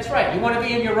listening to. That's right. You want to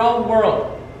be in your own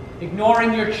world,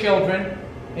 ignoring your children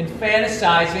and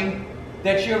fantasizing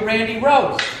that you're Randy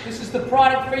Rhoads. This is the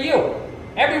product for you.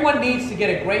 Everyone needs to get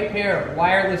a great pair of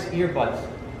wireless earbuds.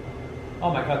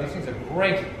 Oh my God, these things are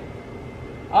great.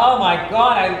 Oh my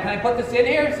God, can I put this in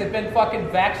here? Has it been fucking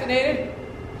vaccinated?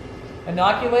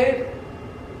 Inoculated?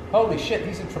 Holy shit,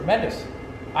 these are tremendous.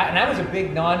 And I was a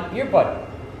big non-earbud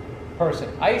person.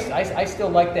 I still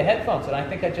like the headphones, and I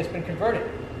think I've just been converted.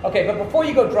 Okay, but before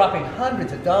you go dropping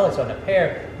hundreds of dollars on a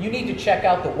pair, you need to check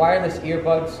out the wireless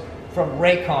earbuds from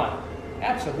Raycon.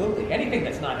 Absolutely. Anything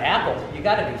that's not Apple, you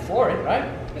got to be for it, right?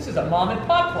 This is a mom and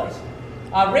pop place.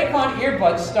 Raycon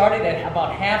earbuds started at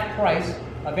about half price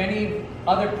of any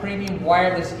other premium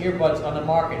wireless earbuds on the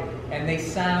market, and they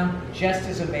sound just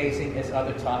as amazing as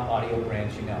other top audio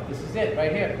brands you know. This is it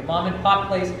right here. The mom and pop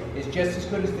place is just as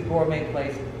good as the gourmet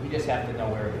place. You just have to know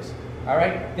where it is. All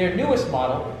right? Their newest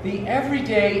model, the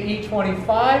Everyday E25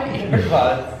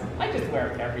 earbuds, I just wear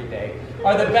them every day,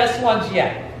 are the best ones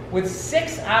yet. With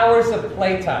 6 hours of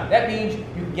playtime. That means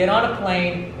you can get on a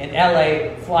plane in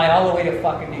LA, fly all the way to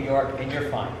fucking New York, and you're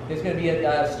fine. There's going to be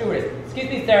a stewardess. Excuse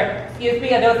me, sir. Excuse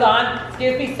me, are those on?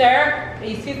 Excuse me, sir.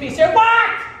 Excuse me, sir.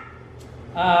 What?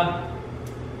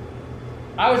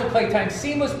 Hours of playtime,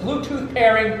 seamless Bluetooth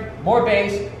pairing, more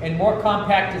bass, and more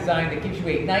compact design that gives you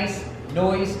a nice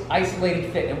noise isolating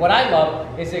fit. And what I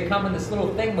love is they come in this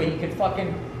little thing where you can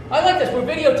fucking, I like this, we're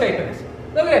videotaping this.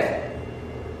 Look at this.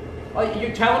 Oh,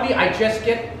 you're telling me I just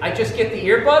get the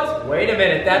earbuds? Wait a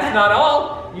minute, that's not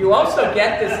all. You also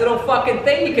get this little fucking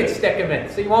thing you can stick them in,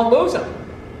 so you won't lose them.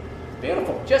 It's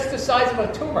beautiful, just the size of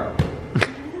a tumor.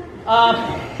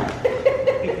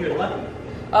 If you're lucky.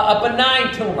 A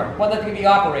benign tumor, one that can be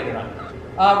operated on.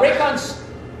 Raycon's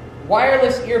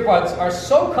wireless earbuds are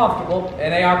so comfortable,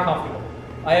 and they are comfortable.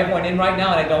 I have one in right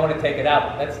now, and I don't want to take it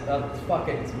out. That's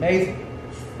it's amazing.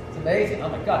 It's amazing. Oh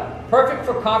my God. Perfect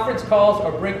for conference calls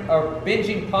or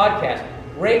binging podcasts.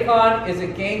 Raycon is a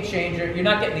game changer. You're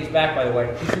not getting these back, by the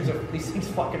way. These things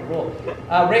fucking rule.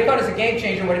 Raycon is a game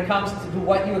changer when it comes to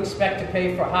what you expect to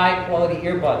pay for high quality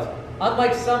earbuds.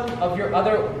 Unlike some of your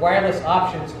other wireless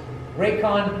options,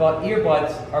 Raycon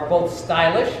earbuds are both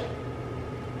stylish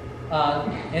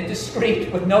and discreet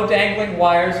with no dangling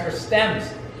wires or stems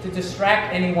to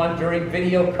distract anyone during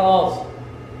video calls.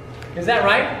 Is that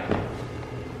right?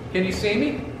 Can you see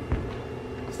me?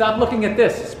 Stop looking at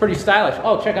this. It's pretty stylish.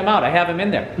 Oh, check them out. I have them in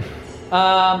there.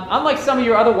 Unlike some of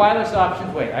your other wireless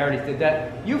options, wait, I already did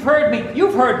that. You've heard me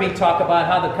talk about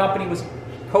how the company was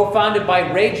co-founded by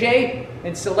Ray J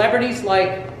and celebrities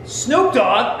like Snoop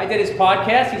Dogg. I did his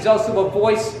podcast. He's also a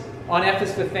voice on F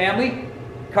is for Family.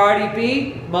 Cardi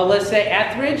B, Melissa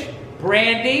Etheridge,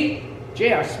 Brandy,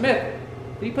 J.R. Smith.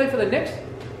 Did he play for the Knicks?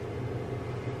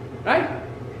 Right?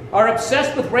 Are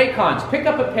obsessed with Raycons. Pick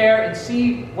up a pair and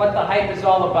see what the hype is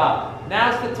all about.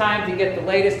 Now's the time to get the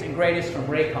latest and greatest from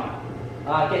Raycon.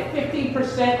 Get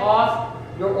 15% off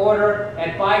your order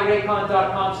at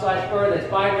buyraycon.com/fur. That's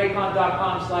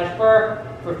buyraycon.com/fur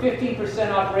for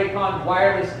 15% off Raycon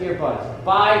wireless earbuds.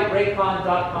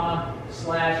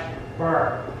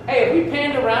 Buyraycon.com/fur. Hey, have we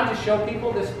panned around to show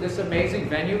people this amazing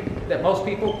venue that most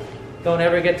people don't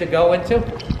ever get to go into?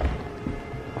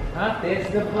 Huh? There's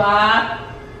the block.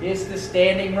 Here's the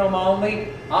standing room only.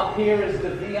 Up here is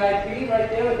the VIP right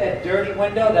there with that dirty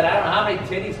window that I don't know how many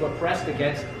titties were pressed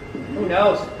against. Who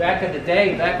knows? Back in the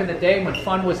day when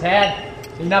fun was had.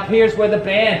 And up here's where the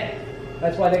band.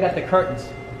 That's why they got the curtains.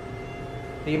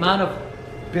 The amount of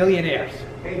billionaires.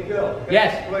 Hey, Bill.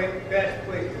 Yes. Best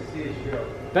place to see a show.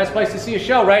 Best place to see a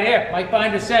show right here. Mike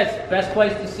Binder says best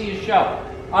place to see a show.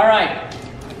 All right.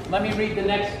 Let me read the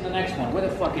next one. Where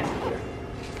the fuck is it here?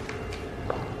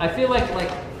 I feel like I'm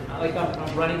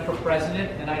running for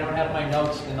president and I don't have my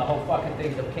notes and the whole fucking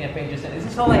thing, the campaign just said, is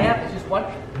this all I have? It's just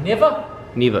what? NIVA?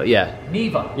 NIVA, yeah.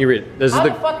 NIVA. You read. How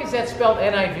the fuck is that spelled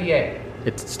N-I-V-A?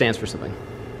 It stands for something.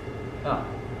 Oh.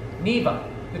 NIVA.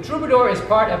 The Troubadour is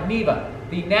part of NIVA,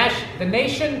 the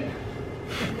Nation...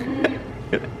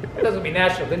 It doesn't mean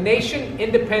national. The Nation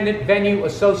Independent Venue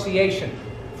Association,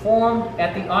 formed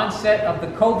at the onset of the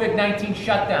COVID-19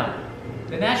 shutdown.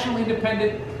 The National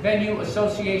Independent Venue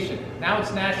Association, now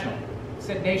it's national. It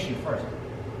said nation first.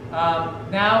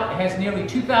 Now it has nearly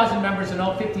 2,000 members in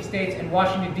all 50 states and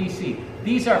Washington, D.C.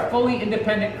 These are fully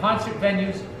independent concert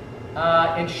venues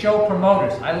and show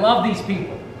promoters. I love these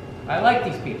people. I like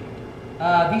these people.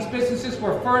 These businesses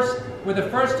were the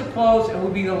first to close and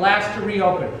will be the last to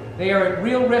reopen. They are at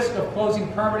real risk of closing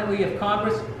permanently if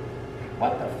Congress...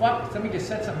 What the fuck? Somebody just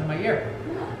said something in my ear.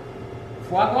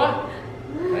 Foie gras?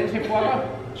 Did I say foie gras?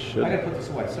 Should. I gotta put this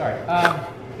away, sorry.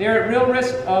 They're at real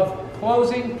risk of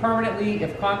closing permanently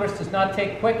if Congress does not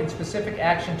take quick and specific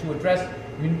action to address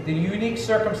the unique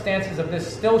circumstances of this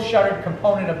still shuttered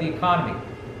component of the economy.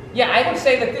 Yeah, I would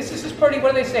say that this is pretty,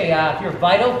 what do they say? If you're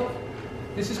vital,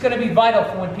 this is going to be vital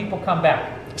for when people come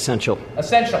back. Essential.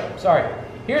 Essential, sorry.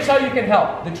 Here's how you can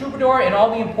help. The Troubadour and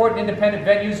all the important independent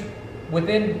venues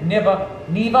within NIVA,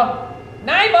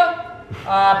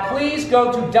 please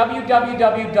go to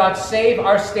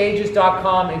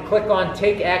www.saveourstages.com and click on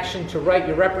Take Action to write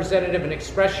your representative and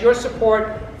express your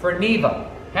support for NIVA.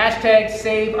 Hashtag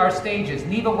Save Our Stages.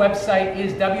 NIVA website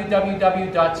is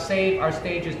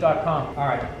www.saveourstages.com. All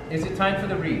right, is it time for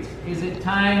the reads? Is it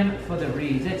time for the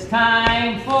reads? It's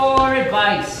time for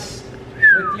advice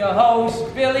with your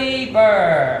host, Billy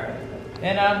Burr.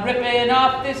 And I'm ripping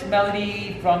off this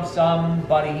melody from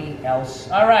somebody else.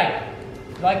 All right,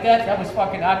 like that? That was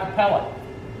fucking a cappella.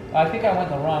 I think I went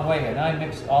the wrong way here. Now I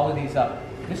mixed all of these up.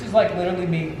 This is like literally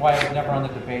me why I was never on the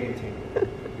debating team.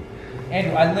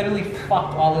 Andrew, I literally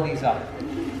fucked all of these up.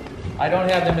 I don't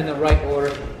have them in the right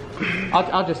order.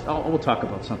 We'll talk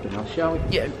about something else, shall we?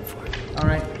 Yeah, go for it. All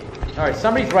right.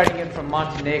 Somebody's writing in from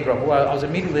Montenegro, who I was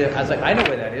like, I know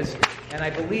where that is. And I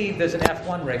believe there's an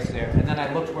F1 race there. And then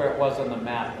I looked where it was on the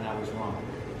map and I was wrong.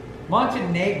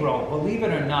 Montenegro, believe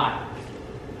it or not,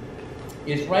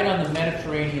 is right on the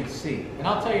Mediterranean Sea. And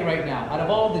I'll tell you right now, out of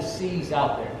all the seas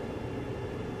out there,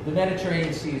 the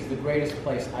Mediterranean Sea is the greatest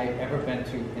place I've ever been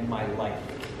to in my life.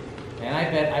 And I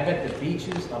bet the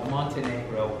beaches of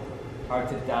Montenegro are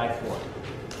to die for,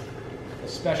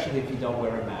 especially if you don't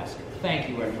wear a mask. Thank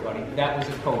you, everybody. That was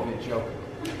a COVID joke.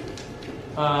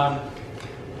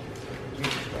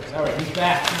 Jesus Christ. All right, he's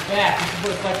back. He's back. This is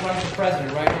what it's like running for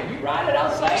president right here. You run it,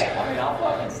 I'll say it. I mean, I'll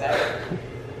fucking say it.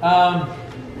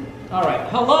 All right.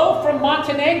 Hello from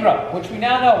Montenegro, which we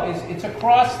now know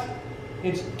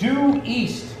it's due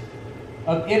east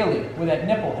of Italy, where that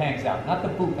nipple hangs out, not the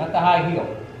boot, not the high heel.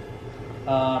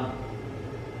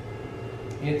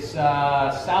 It's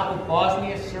south of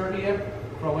Bosnia, Serbia,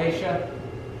 Croatia,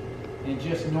 and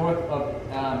just north of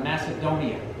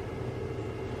Macedonia,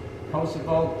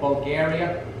 Kosovo,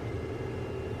 Bulgaria.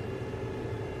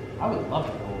 I would love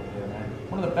to go over there, man.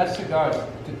 One of the best cigars,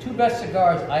 the two best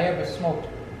cigars I ever smoked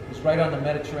was right on the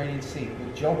Mediterranean Sea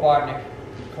with Joe Bartnick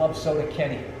and Club Soda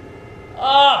Kenny.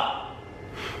 Ah!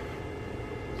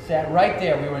 Sat right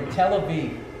there. We were in Tel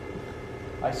Aviv.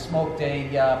 I smoked a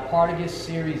Partagas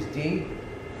Series D.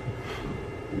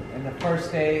 And the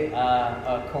first day,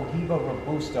 a Cohiba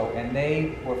Robusto. And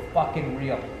they were fucking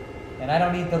real. And I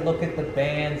don't need to look at the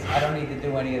bands. I don't need to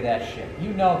do any of that shit.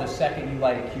 You know the second you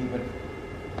light a Cuban.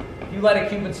 If you light a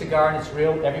Cuban cigar and it's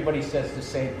real, everybody says the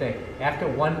same thing. After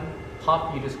one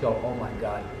puff, you just go, oh my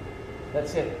God.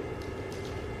 That's it.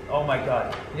 Oh my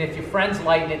God. And if your friend's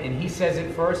lighting it and he says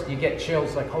it first, you get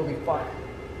chills like, holy fuck.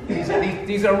 These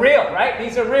are real, right?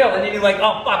 These are real. And then you're like,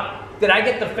 oh fuck, did I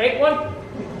get the fake one?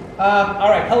 All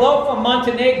right, hello from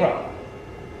Montenegro.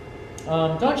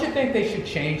 Don't you think they should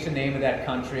change the name of that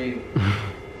country?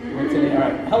 All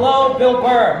right. Hello, Bill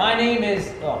Burr. My name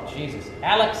is, oh Jesus,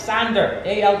 Alexander,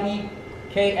 Aleksander.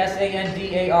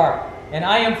 And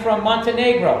I am from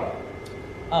Montenegro.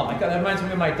 Oh my God, that reminds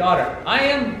me of my daughter. I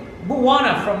am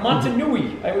Buana from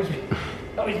Montanui. I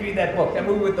always read that book, that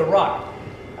movie with The Rock.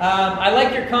 I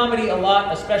like your comedy a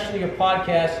lot, especially your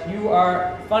podcast. You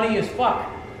are funny as fuck,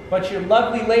 but your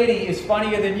lovely lady is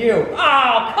funnier than you.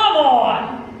 Oh, come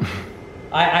on!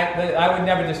 I would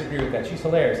never disagree with that. She's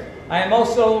hilarious. I am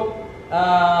also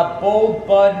bold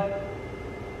bud.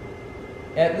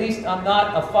 At least I'm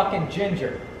not a fucking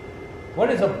ginger. What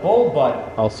is a bold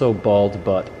bud? Also bald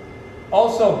butt.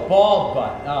 Also bald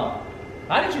butt. Oh.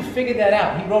 How did you figure that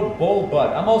out? He wrote bold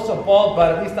butt. I'm also bald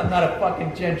butt. At least I'm not a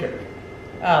fucking ginger.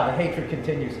 Ah, the hatred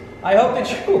continues. I hope that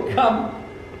you will come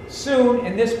soon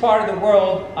in this part of the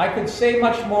world. I could say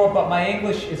much more, but my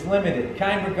English is limited.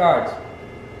 Kind regards.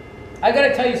 I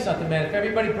gotta tell you something, man. If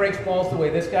everybody breaks balls the way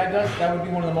this guy does, that would be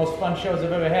one of the most fun shows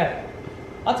I've ever had.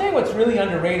 I'll tell you what's really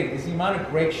underrated is the amount of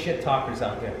great shit talkers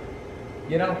out there.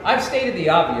 You know, I've stated the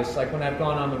obvious, like when I've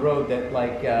gone on the road, that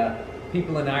like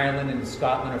people in Ireland and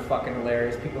Scotland are fucking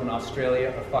hilarious. People in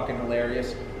Australia are fucking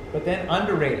hilarious. But then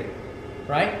underrated,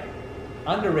 right?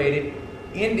 Underrated.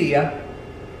 India,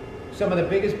 some of the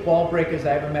biggest ball breakers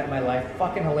I ever met in my life.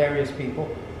 Fucking hilarious people.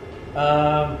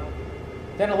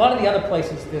 Then a lot of the other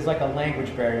places, there's like a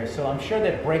language barrier. So I'm sure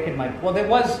that breaking my... Well, there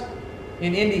was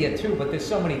in India too, but there's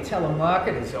so many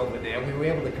telemarketers over there. We were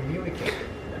able to communicate.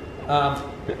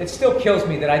 It still kills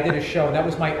me that I did a show, and that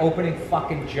was my opening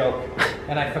fucking joke,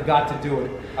 and I forgot to do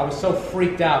it. I was so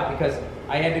freaked out because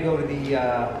I had to go to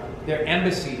their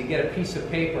embassy to get a piece of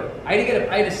paper. I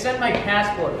had to send my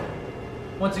passport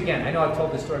once again, I know I've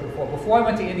told this story before. Before I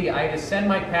went to India, I had to send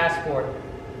my passport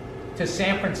to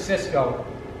San Francisco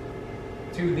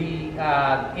to the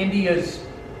India's,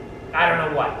 I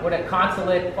don't know what a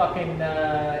consulate, fucking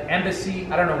embassy,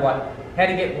 I don't know what. Had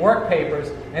to get work papers,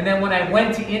 and then when I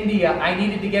went to India, I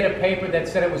needed to get a paper that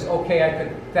said it was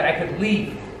okay, that I could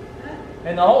leave.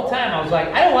 And the whole time I was like,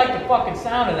 I don't like the fucking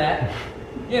sound of that.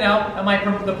 You know,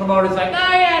 and the promoter's like,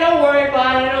 oh yeah, don't worry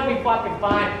about it, it'll be fucking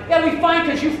fine. It'll be fine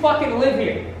because you fucking live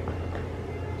here.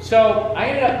 So I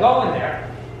ended up going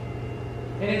there,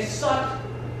 and it sucked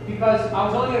because I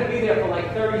was only going to be there for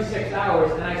like 36 hours,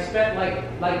 and I spent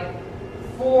like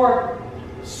 4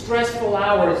 stressful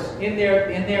hours in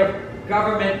their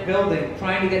government building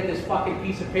trying to get this fucking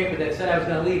piece of paper that said I was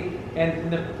going to leave.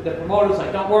 And the promoter's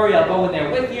like, don't worry, I'll go in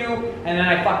there with you. And then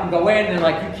I fucking go in, and they're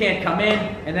like, you can't come in.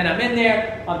 And then I'm in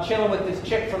there, I'm chilling with this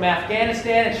chick from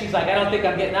Afghanistan, and she's like, I don't think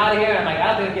I'm getting out of here. I'm like, I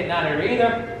don't think I'm getting out of here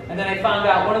either. And then I found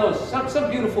out one of those, some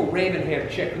beautiful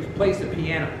raven-haired chick who plays the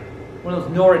piano. One of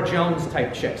those Nora Jones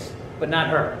type chicks, but not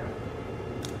her.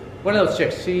 One of those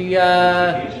chicks. She,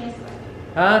 no,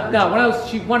 one of those,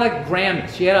 she won a Grammy.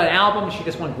 She had an album, she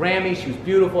just won Grammy. She was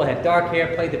beautiful, had dark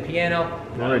hair, played the piano.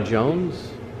 Nora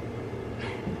Jones?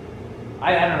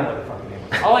 I don't know what the fucking name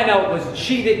was. All I know was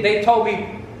they told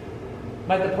me,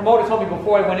 the promoter told me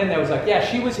before I went in there, was like, yeah,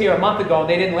 she was here a month ago and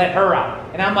they didn't let her out.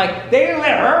 And I'm like, they didn't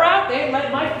let her out? They didn't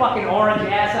let my fucking orange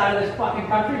ass out of this fucking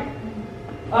country?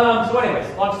 So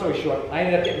anyways, long story short, I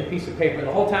ended up getting a piece of paper.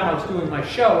 The whole time I was doing my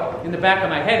show, in the back of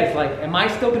my head is like, am I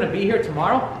still going to be here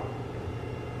tomorrow?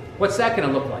 What's that going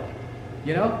to look like?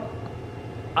 You know?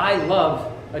 I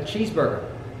love a cheeseburger.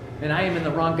 And I am in the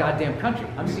wrong goddamn country.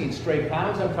 I'm seeing stray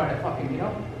pounds. I'm trying to fucking,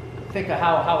 think of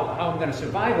how I'm going to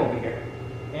survive over here.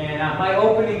 And my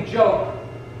opening joke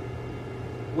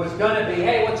was going to be,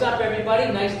 hey, what's up,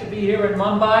 everybody? Nice to be here in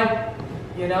Mumbai.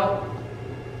 You know?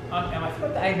 I can't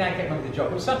remember the joke.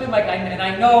 It was something like,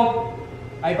 I know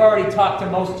I've already talked to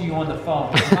most of you on the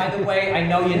phone. And by the way, I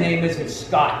know your name isn't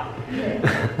Scott.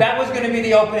 That was going to be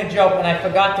the opening joke, and I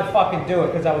forgot to fucking do it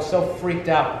because I was so freaked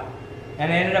out.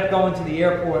 And I ended up going to the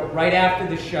airport right after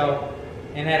the show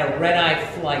and had a red-eye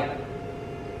flight.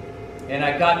 And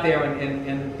I got there,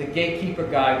 and the gatekeeper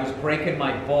guy was breaking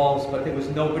my balls, but there was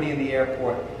nobody in the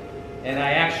airport. And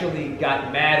I actually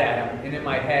got mad at him. And in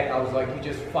my head, I was like, you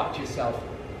just fucked yourself.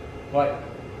 But,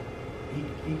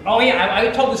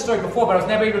 I told this story before, but I was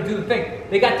never able to do the thing.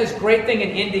 They got this great thing in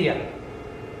India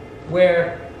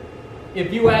where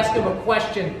if you ask them a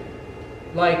question,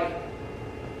 like,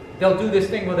 they'll do this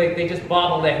thing where they just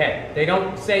bobble their head. They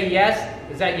don't say yes.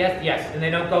 Is that yes? Yes. And they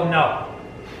don't go no.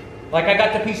 Like I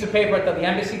got the piece of paper at the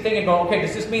embassy thing and go, okay,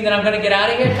 does this mean that I'm going to get out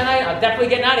of here tonight? I'm definitely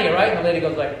getting out of here, right? And the lady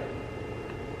goes like,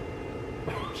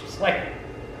 she's like,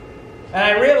 and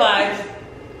I realized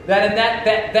that in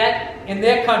that in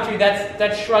their country,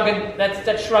 that's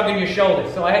shrugging your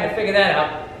shoulders. So I had to figure that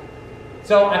out.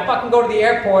 So I fucking go to the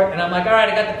airport, and I'm like, all right,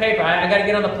 I got the paper. I got to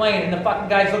get on the plane. And the fucking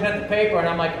guy's looking at the paper, and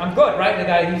I'm like, I'm good, right? And the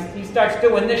guy, he starts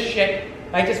doing this shit.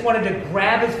 I just wanted to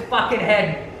grab his fucking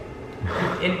head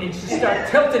and just start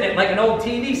tilting it like an old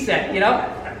TV set, you know?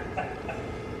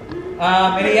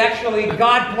 And he actually,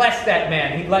 God bless that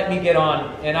man, he let me get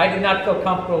on. And I did not feel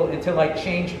comfortable until I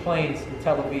changed planes in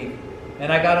Tel Aviv.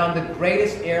 And I got on the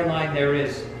greatest airline there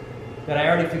is, that I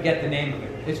already forget the name of it.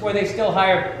 It's where they still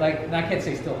hire, and I can't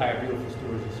say still hire beautiful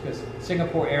stewardesses, because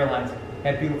Singapore Airlines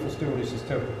had beautiful stewardesses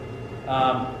too.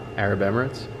 Arab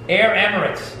Emirates? Air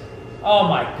Emirates. Oh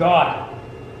my God.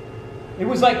 It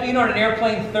was like being on an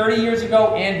airplane 30 years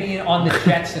ago and being on the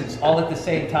Jetsons all at the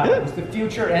same time. It was the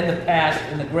future and the past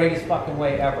in the greatest fucking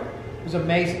way ever. It was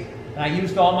amazing. And I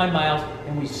used all my miles,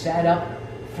 and we sat up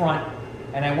front,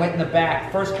 and I went in the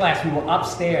back. First class, we were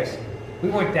upstairs. We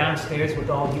weren't downstairs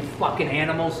with all you fucking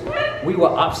animals. We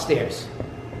were upstairs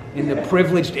in the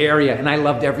privileged area, and I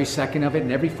loved every second of it.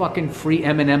 And every fucking free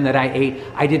M&M that I ate,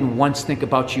 I didn't once think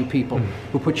about you people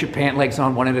who put your pant legs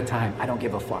on one at a time. I don't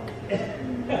give a fuck.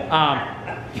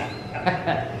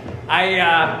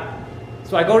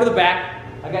 So I go to the back.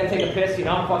 I gotta take a piss, you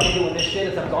know. I'm fucking doing this shit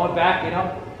as I'm going back, you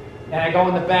know. And I go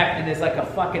in the back, and there's like a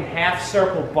fucking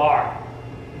half-circle bar,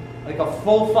 like a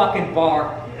full fucking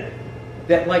bar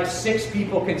that like 6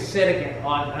 people can sit again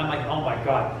on. And I'm like, oh my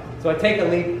God. So I take a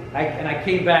leap, and I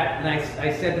came back, and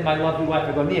I said to my lovely wife,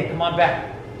 I go, Mia, come on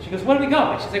back. She goes, where are we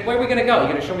going? She's like, where are we gonna go? You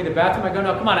gonna show me the bathroom? I go,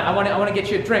 no, come on, I want to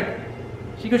get you a drink.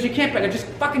 She goes, you can't back. I go, just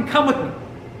fucking come with me.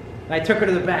 And I took her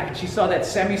to the back, and she saw that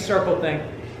semicircle thing.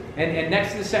 And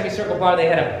next to the semicircle bar, they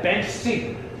had a bench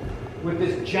seat with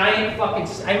this giant fucking...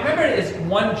 I remember it as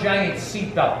one giant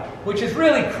seat belt, which is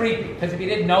really creepy, because if you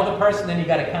didn't know the person, then you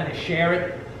got to kind of share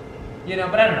it. You know,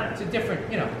 but I don't know. It's a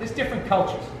different, you know, there's different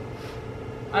cultures.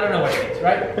 I don't know what it is,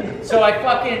 right? So I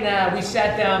fucking, we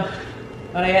sat down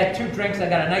and I had 2 drinks. I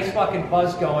got a nice fucking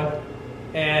buzz going.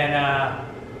 And I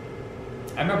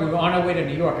remember we were on our way to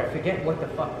New York. I forget what the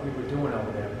fuck we were doing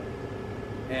over there.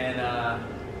 And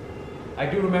I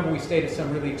do remember we stayed at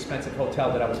some really expensive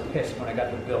hotel that I was pissed when I got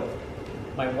the bill.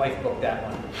 My wife booked that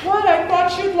one. What? I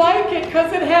thought you'd like it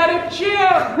because it had a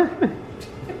gym.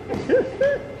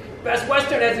 Best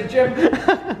Western has a gym.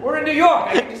 We're in New York.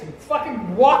 I can just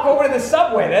fucking walk over to the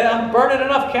subway. I'm burning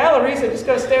enough calories. I just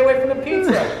gotta stay away from the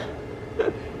pizza.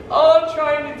 All I'm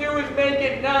trying to do is make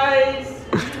it nice.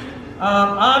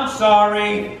 I'm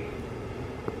sorry.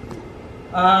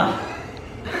 All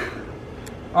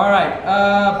right,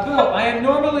 Bill. I am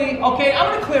normally okay.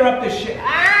 I'm gonna clear up this shit.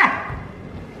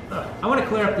 I want to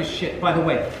clear up this shit. By the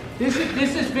way, this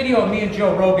is video of me and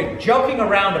Joe Rogan joking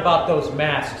around about those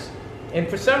masks. And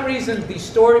for some reason, the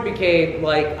story became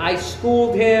like I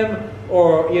schooled him,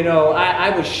 or you know, I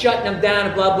was shutting him down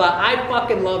and blah blah. I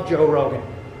fucking love Joe Rogan.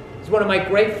 He's one of my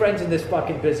great friends in this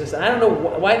fucking business. And I don't know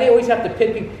why they always have to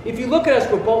pin me. If you look at us,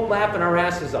 we're both laughing our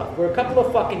asses off. We're a couple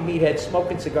of fucking meatheads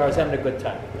smoking cigars, having a good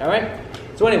time. All right.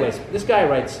 So, anyways, this guy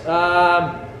writes.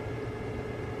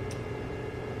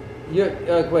 Wait.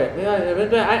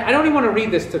 I don't even want to read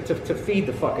this to feed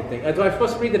the fucking thing. Do I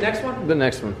supposed to read the next one? The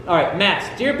next one. All right, Mass.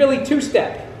 Dear Billy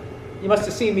Two-Step, you must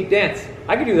have seen me dance.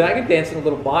 I can do that. I can dance in a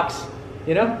little box,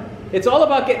 you know? It's all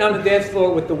about getting on the dance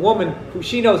floor with the woman who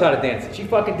she knows how to dance. She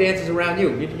fucking dances around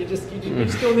you. You're just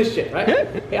doing this shit, right?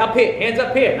 Hey, up here. Hands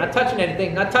up here. Not touching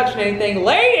anything. Not touching anything.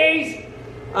 Ladies!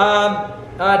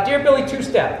 Dear Billy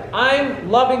Two-Step, I'm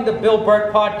loving the Bill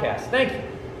Burt podcast. Thank you.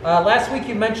 Last week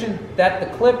you mentioned that the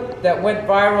clip that went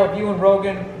viral of you and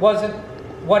Rogan wasn't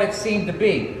what it seemed to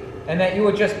be, and that you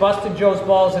were just busting Joe's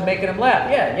balls and making him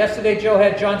laugh. Yeah, yesterday Joe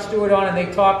had Jon Stewart on and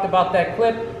they talked about that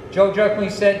clip. Joe jokingly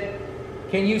said,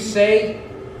 "Can you say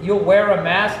you'll wear a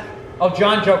mask?" Oh,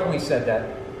 John jokingly said that.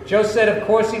 Joe said, of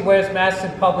course he wears masks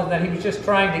in public, and that he was just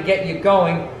trying to get you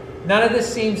going. None of this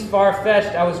seems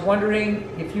far-fetched. I was wondering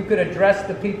if you could address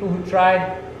the people who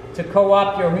tried to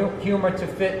co-opt your humor to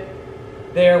fit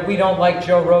their "we don't like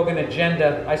Joe Rogan"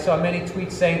 agenda. I saw many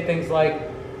tweets saying things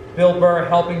like, Bill Burr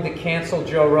helping to cancel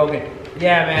Joe Rogan.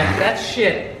 Yeah, man, that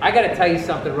shit, I gotta tell you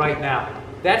something right now.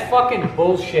 That fucking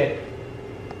bullshit,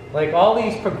 like all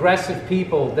these progressive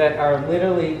people that are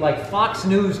literally, like Fox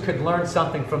News could learn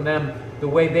something from them, the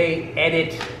way they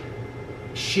edit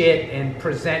shit and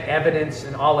present evidence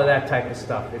and all of that type of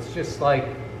stuff. It's just like,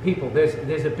 people,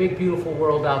 there's a big, beautiful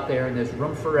world out there and there's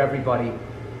room for everybody.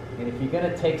 And if you're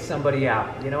gonna take somebody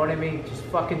out, you know what I mean? Just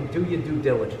fucking do your due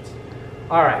diligence.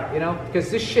 All right, you know,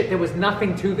 because this shit, there was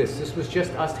nothing to this. This was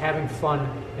just us having fun.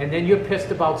 And then you're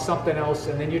pissed about something else,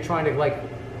 and then you're trying to, like,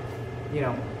 you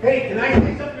know. Hey, can I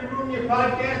say something to ruin your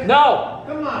podcast? No.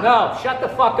 Come on. No, shut the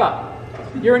fuck up.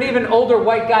 You're an even older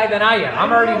white guy than I am.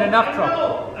 I'm already in enough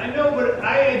trouble. I know, but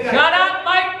I... Shut up,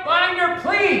 Mike Binder,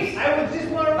 please. I would just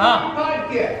want to ruin your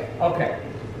podcast. Okay.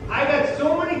 I got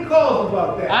so many calls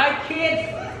about that. I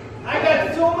can't... I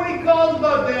got so many calls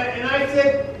about that, and I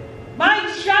said, Mike,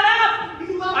 shut up!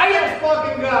 He loves that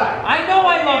fucking guy. I know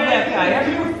I love that guy.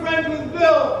 If you're friends with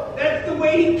Bill, that's the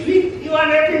way he treats you on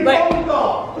every phone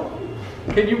call.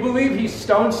 Can you believe he's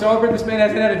stone sober? This man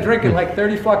hasn't had a drink in like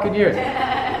 30 fucking years.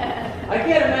 I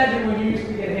can't imagine when you used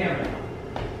to get hammered.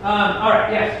 All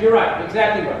right, yes, you're right.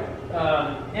 Exactly right.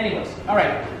 Anyways, all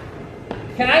right.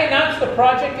 Can I announce the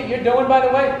project that you're doing, by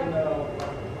the way? No.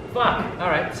 Fuck. All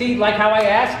right. See, like how I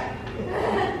asked?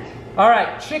 All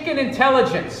right. Chicken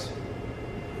Intelligence.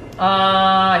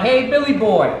 Hey, Billy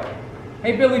Boy.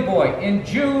 Hey, Billy Boy. In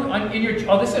June, in your...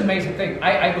 Oh, this is an amazing thing.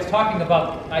 I was talking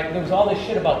about... there was all this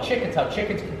shit about chickens, how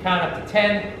chickens can count up to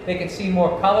 10. They can see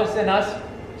more colors than us.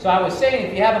 So I was saying,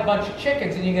 if you have a bunch of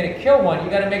chickens and you're going to kill one,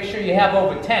 you got to make sure you have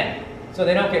over 10. So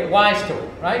they don't get wise to it,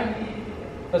 right?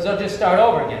 Because they'll just start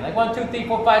over again. Like 1, 2, 3,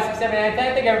 4, 5, 6, 7, 8, 9,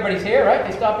 10. I think everybody's here, right?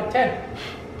 They stop at 10.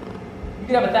 You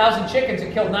could have 1,000 chickens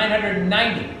and kill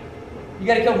 990. You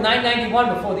got to kill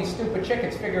 991 before these stupid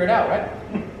chickens figure it out, right?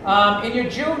 In your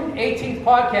June 18th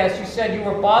podcast, you said you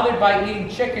were bothered by eating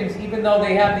chickens even though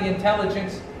they have the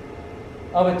intelligence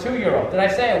of a 2-year-old. Did I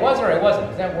say it was or I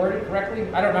wasn't? Is that worded correctly?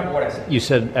 I don't remember what I said. You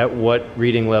said at what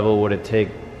reading level would it take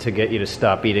to get you to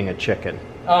stop eating a chicken?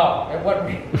 Oh, at what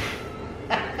reading?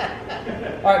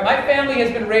 All right, my family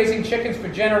has been raising chickens for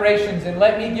generations, and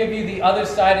let me give you the other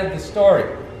side of the story.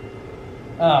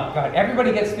 Oh, God,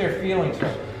 everybody gets their feelings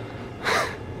hurt.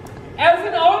 As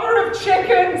an owner of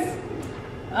chickens,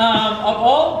 of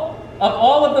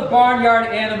all of the barnyard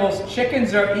animals,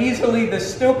 chickens are easily the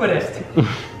stupidest.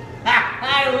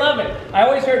 I love it. I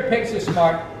always heard pigs are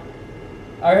smart.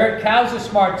 I heard cows are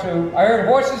smart too. I heard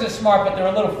horses are smart, but they're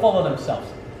a little full of themselves.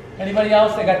 Anybody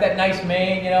else? They got that nice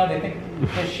mane, they think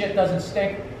their shit doesn't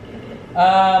stink.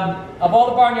 Of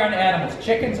all the barnyard animals,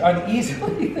 chickens are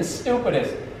easily the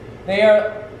stupidest. They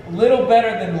are little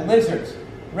better than lizards.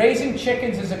 Raising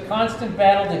chickens is a constant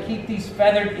battle to keep these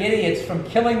feathered idiots from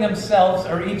killing themselves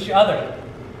or each other.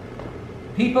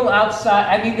 People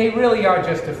outside, they really are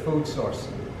just a food source.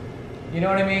 You know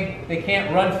what I mean? They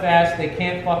can't run fast, they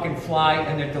can't fucking fly,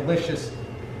 and they're delicious.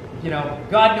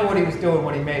 God knew what he was doing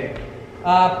when he made it.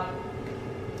 But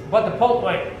the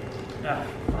poultry,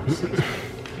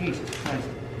 Jesus Christ.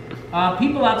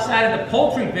 People outside of the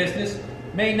poultry business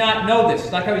may not know this.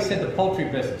 Like how he said the poultry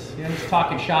business. I'm just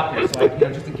talking shop here, so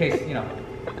just in case,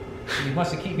 he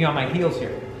wants to keep me on my heels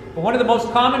here. But one of the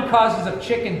most common causes of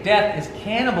chicken death is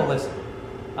cannibalism.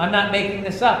 I'm not making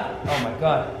this up. Oh my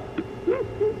God.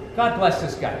 God bless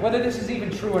this guy. Whether this is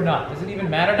even true or not, does it even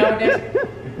matter nowadays?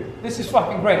 This is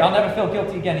fucking great. I'll never feel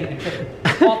guilty again eating chicken.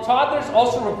 While toddlers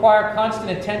also require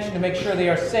constant attention to make sure they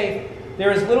are safe,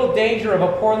 there is little danger of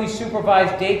a poorly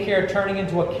supervised daycare turning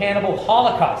into a cannibal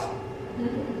holocaust.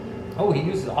 Oh, he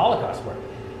uses the Holocaust word.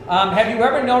 Have you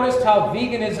ever noticed how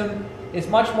veganism is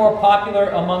much more popular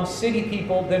among city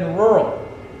people than rural?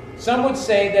 Some would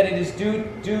say that it is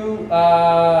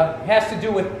has to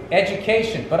do with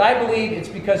education, but I believe it's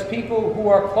because people who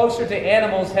are closer to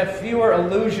animals have fewer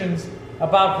illusions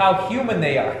about how human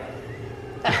they are.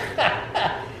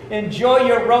 Enjoy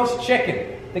your roast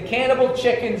chicken. The cannibal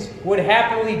chickens would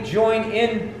happily join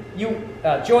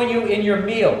you in your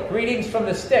meal. Greetings from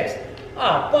the sticks.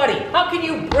 Oh, buddy, how can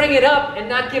you bring it up and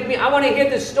not give me... I want to hear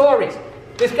the stories.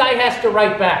 This guy has to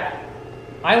write back.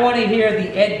 I want to hear the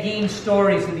Ed Gein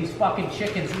stories of these fucking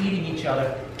chickens eating each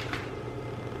other.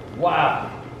 Wow.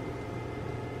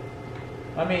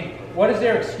 What is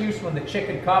their excuse when the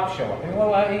chicken cops show up?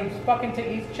 He's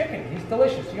chicken. He's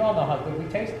delicious. You all know how good we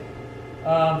taste.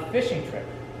 Fishing trip.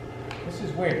 This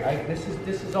is weird.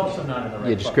 This is also not in the right.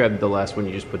 Yeah, just grab the last one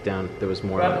you just put down. There was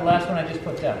more. Grab the last one I just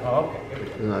put down. Oh, okay. Here we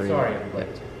go. No, Sorry, everybody.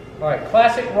 All right.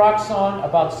 Classic rock song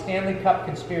about Stanley Cup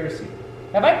conspiracy.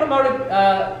 Have I promoted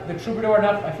the Troubadour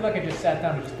enough? I feel like I just sat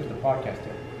down and just did the podcast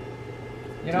here.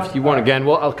 If you want again,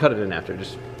 well, I'll cut it in after.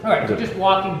 All right. So just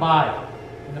walking by,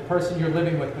 and the person you're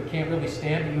living with but can't really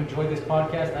stand, but you enjoyed this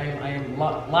podcast. I am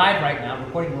live right now,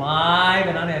 recording live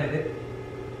and unedited.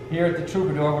 Here at the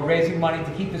Troubadour, we're raising money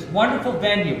to keep this wonderful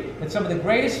venue that some of the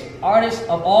greatest artists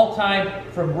of all time,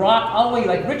 from rock all the way,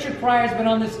 like Richard Pryor's been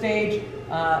on this stage,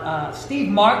 Steve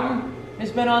Martin has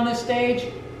been on this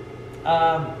stage,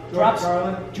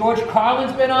 George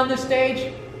Carlin's been on this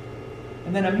stage,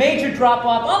 and then a major drop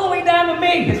off all the way down to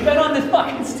me has been on this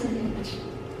fucking stage.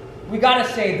 We gotta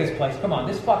save this place. Come on,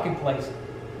 this fucking place.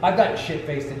 I've gotten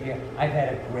shit-faced in here. I've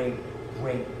had a great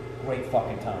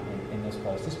fucking time in this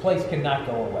place. This place cannot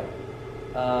go away.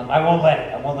 I won't let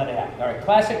it happen. All right,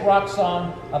 classic rock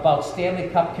song about Stanley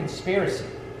Cup conspiracy.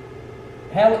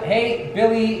 Hey,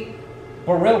 Billy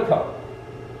Barilko.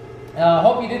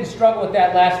 Hope you didn't struggle with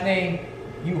that last name.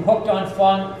 You hooked on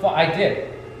I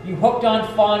did. You hooked on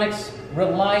phonics,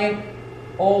 reliant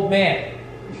old man.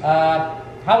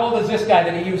 How old is this guy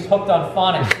that he used hooked on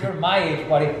phonics? You're my age,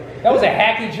 buddy. That was a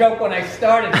hacky joke when I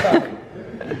started something.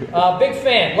 Big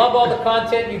fan. Love all the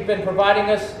content you've been providing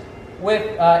us with.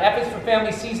 F is for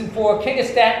Family Season 4, King of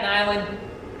Staten Island,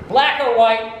 Black or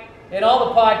White, and all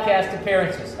the podcast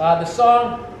appearances. The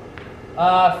song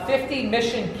 50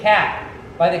 Mission Cap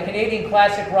by the Canadian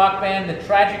classic rock band The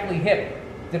Tragically Hip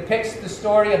depicts the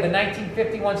story of the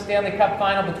 1951 Stanley Cup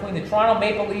final between the Toronto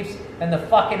Maple Leafs and the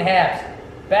fucking Habs.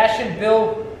 Bastion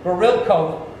Bill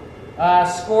Barilko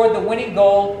scored the winning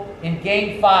goal in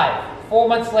Game 5. 4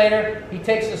 months later, he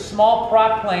takes a small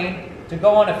prop plane to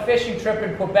go on a fishing trip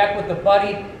in Quebec with a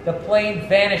buddy. The plane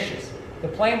vanishes. The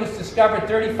plane was discovered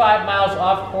 35 miles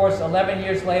off course 11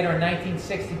 years later in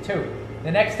 1962.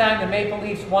 The next time the Maple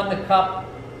Leafs won the Cup,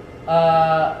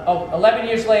 11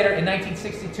 years later in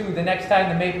 1962, the next time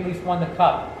the Maple Leafs won the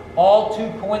Cup. All too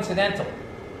coincidental.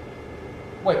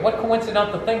 Wait, what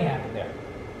coincidental thing happened there?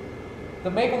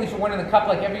 The Maple Leafs were winning the Cup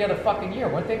like every other fucking year,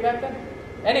 weren't they back then?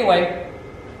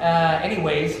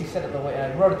 Anyways, he said it the way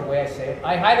I wrote it the way I say it.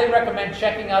 I highly recommend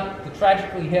checking out The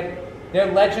Tragically Hip.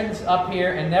 They're legends up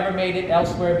here and never made it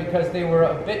elsewhere because they were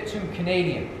a bit too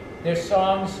Canadian. Their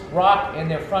songs rock, and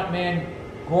their frontman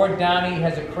Gord Downey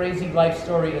has a crazy life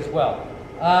story as well.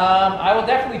 I will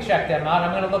definitely check them out.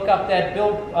 I'm going to look up that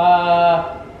Bill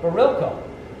Barilko.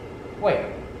 Wait.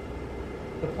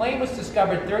 The plane was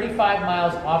discovered 35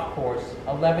 miles off course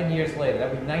 11 years later.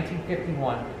 That was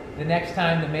 1951. The next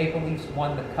time the Maple Leafs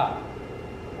won the Cup.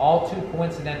 All too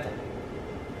coincidental.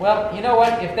 Well, you know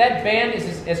what? If that band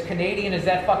is as Canadian as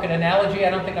that fucking analogy, I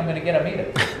don't think I'm going to get them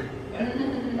either.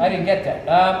 I didn't get that.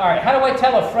 All right, how do I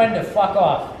tell a friend to fuck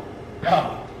off?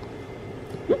 Oh.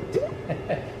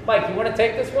 Mike, you want to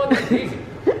take this one? It's easy.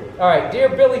 All right, dear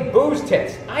Billy Booze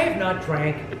Tits, I have not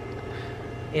drank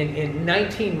in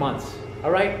 19 months. All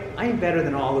right, I am better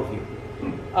than all of you.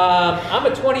 I'm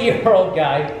a 20-year-old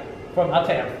guy from. I'll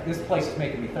tell you, this place is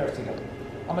making me thirsty though.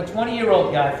 I'm a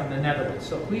 20-year-old guy from the Netherlands,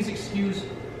 so please excuse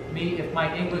me if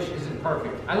my English isn't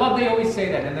perfect. I love they always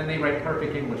say that, and then they write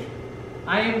perfect English.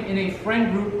 I am in a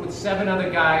friend group with 7 other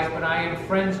guys, but I am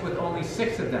friends with only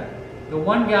 6 of them. The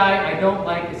one guy I don't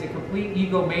like is a complete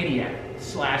egomaniac,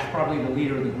 / probably the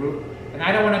leader of the group, and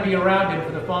I don't want to be around him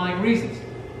for the following reasons.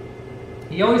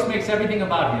 He always makes everything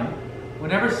about him.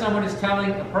 Whenever someone is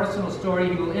telling a personal story,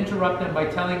 he will interrupt them by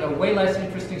telling a way less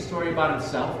interesting story about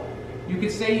himself. You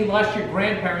could say you lost your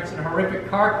grandparents in a horrific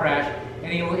car crash,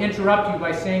 and he will interrupt you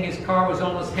by saying his cat was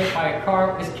almost hit by a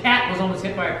car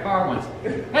once.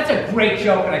 That's a great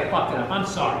joke, and I fucked it up. I'm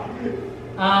sorry.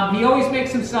 He always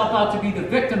makes himself out to be the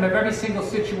victim of every single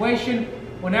situation.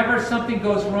 Whenever something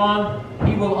goes wrong,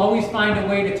 he will always find a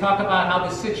way to talk about how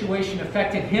the situation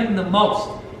affected him the most,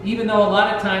 even though a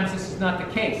lot of times this is not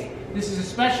the case. This is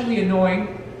especially annoying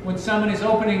when someone is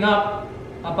opening up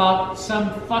about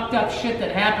some fucked up shit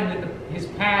that happened in his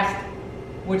past,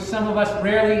 which some of us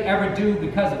rarely ever do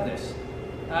because of this.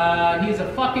 He's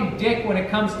a fucking dick when it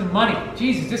comes to money.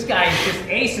 Jesus, this guy is just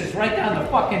aces right down the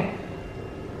fucking...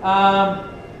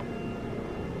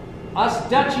 Us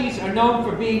Dutchies are known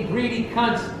for being greedy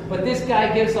cunts, but this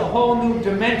guy gives a whole new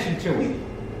dimension to it.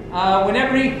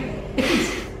 Whenever he...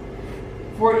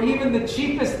 For even the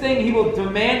cheapest thing, he will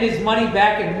demand his money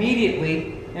back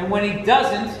immediately, and when he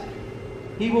doesn't,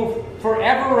 he will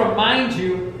forever remind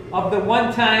you of the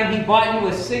one time he bought you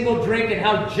a single drink and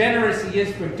how generous he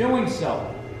is for doing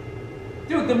so.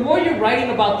 Dude, the more you're writing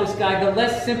about this guy, the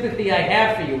less sympathy I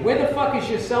have for you. Where the fuck is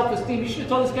your self-esteem? You should have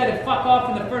told this guy to fuck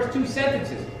off in the first 2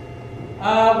 sentences.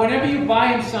 Whenever you buy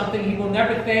him something, he will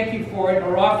never thank you for it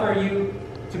or offer you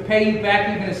to pay you back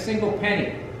even a single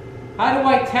penny. How do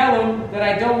I tell him that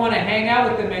I don't want to hang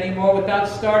out with him anymore without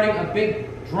starting a big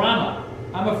drama?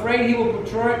 I'm afraid he will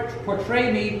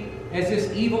portray me as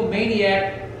this evil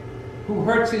maniac who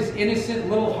hurts his innocent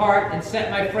little heart and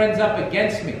set my friends up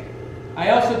against me.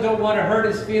 I also don't want to hurt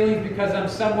his feelings because I'm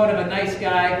somewhat of a nice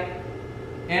guy,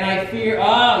 and I fear...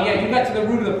 Oh, yeah, you got to the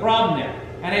root of the problem there.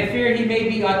 And I fear he may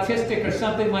be autistic or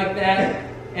something like that,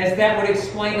 as that would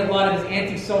explain a lot of his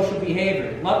antisocial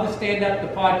behavior. Love to stand up the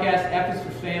podcast. F is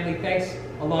for family. Thanks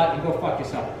a lot, and go fuck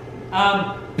yourself.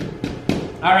 All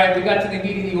right, we got to the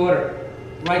meat of the order.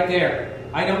 Right there.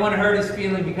 I don't want to hurt his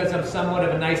feeling because I'm somewhat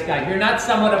of a nice guy. You're not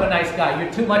somewhat of a nice guy.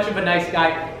 You're too much of a nice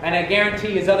guy, and I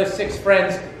guarantee his other 6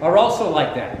 friends are also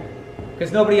like that.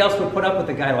 Because nobody else would put up with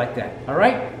a guy like that. All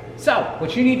right? So,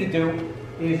 what you need to do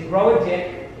is grow a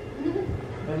dick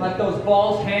and let those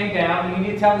balls hang down, and you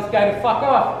need to tell this guy to fuck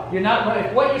off. You're not...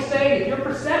 If what you're saying, if your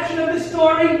perception of this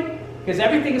story, because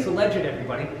everything is alleged,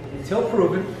 everybody, until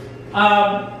proven,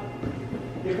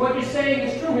 if what you're saying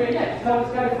is true here, yeah, just tell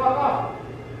this guy to fuck off.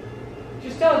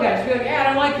 Just tell the guy, just be like, I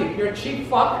don't like you. You're a cheap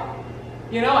fuck.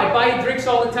 You know, I buy you drinks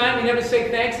all the time. You never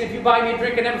say thanks. If you buy me a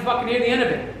drink, I never fucking hear the end of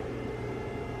it.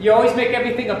 You always make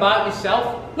everything about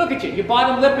yourself. Look at you. Your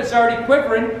bottom lip is already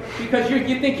quivering because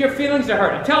you think your feelings are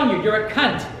hurt. I'm telling you, you're a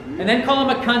cunt. And then call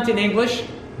him a cunt in English.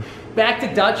 Back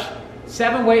to Dutch.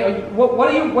 7 way. What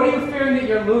are you fearing that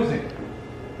you're losing?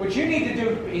 What you need to do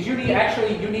is you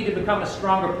need to become a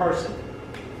stronger person.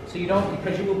 So you don't,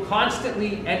 because you will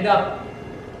constantly end up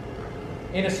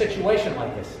in a situation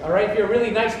like this. All right? If you're a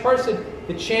really nice person,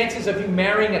 the chances of you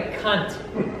marrying a cunt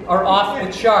are off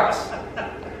the charts.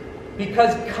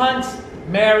 Because cunts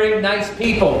marry nice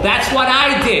people. That's what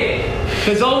I did.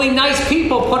 Because only nice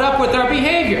people put up with our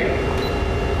behavior.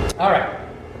 All right.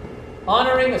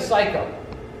 Honoring a psycho.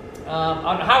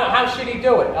 How should he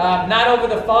do it? Not over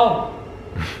the phone.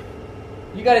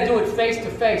 You got to do it face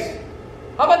to face.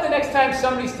 How about the next time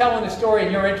somebody's telling a story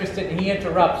and you're interested and he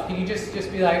interrupts? Can you just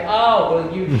be like, oh,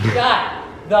 well, you shut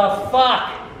the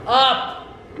fuck up.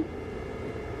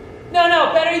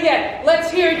 No, better yet, let's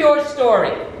hear your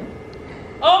story.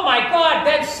 Oh my God,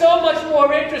 that's so much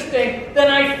more interesting than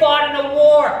I fought in a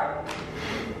war.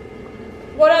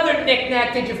 What other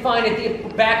knick-knack did you find at the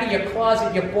back of your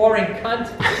closet, you boring cunt?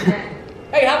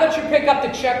 Hey, how about you pick up the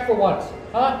check for once,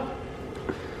 huh?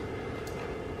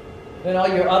 Then all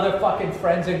your other fucking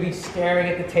friends are going to be staring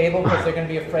at the table because they're going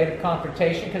to be afraid of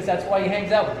confrontation, because that's why he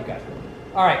hangs out with you guys.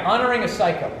 All right, honoring a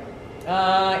psycho.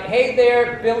 Hey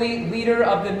there, Billy, leader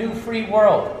of the new free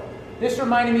world. This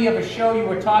reminded me of a show you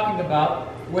were talking about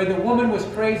where the woman was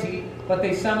crazy, but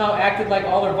they somehow acted like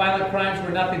all her violent crimes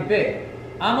were nothing big.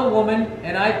 I'm a woman,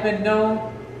 and I've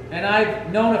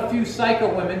known a few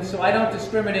psycho women, so I don't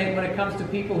discriminate when it comes to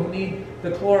people who need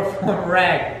the chloroform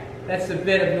rag. That's the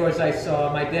bit of yours I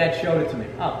saw. My dad showed it to me.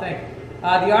 Oh, thank you.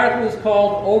 The article is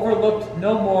called Overlooked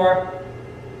No More.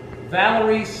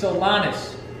 Valerie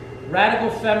Solanas, radical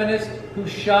feminist who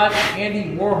shot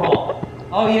Andy Warhol.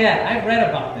 Oh yeah, I read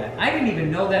about that. I didn't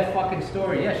even know that fucking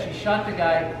story. Yeah, she shot the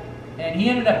guy, and he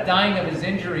ended up dying of his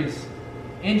injuries,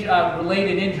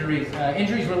 related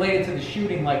injuries related to the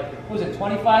shooting. Like, what was it,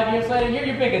 25 years later?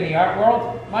 You're big in the art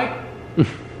world, Mike.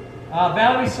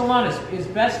 Valerie Solanas is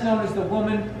best known as the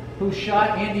woman who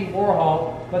shot Andy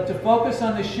Warhol, but to focus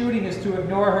on the shooting is to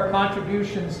ignore her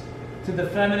contributions to the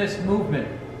feminist movement,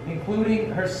 including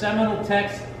her seminal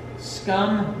text,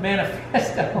 Scum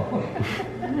Manifesto.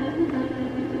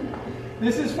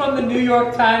 This is from the New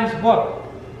York Times book.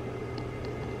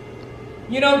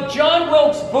 You know, John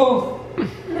Wilkes Booth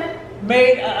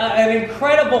made an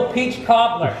incredible peach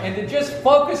cobbler, and to just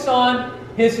focus on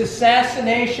his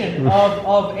assassination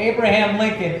of Abraham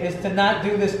Lincoln is to not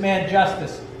do this man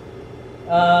justice.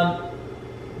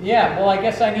 Yeah, well, I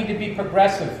guess I need to be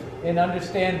progressive and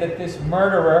understand that this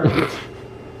murderer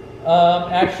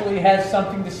actually has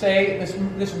something to say.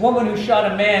 This woman who shot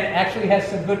a man actually has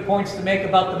some good points to make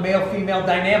about the male-female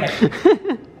dynamic.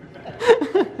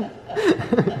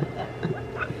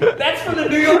 That's from the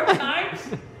New York Times?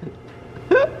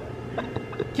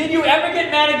 Can you ever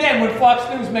get mad again when Fox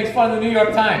News makes fun of the New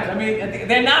York Times? I mean,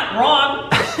 they're not wrong.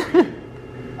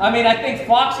 I mean, I think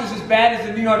Fox is as bad as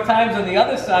the New York Times on the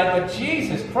other side, but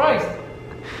Jesus Christ.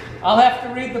 I'll have to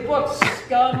read the book,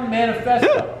 Scum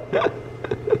Manifesto.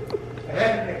 I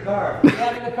had it in the car. You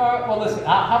had it in the car? Well, listen,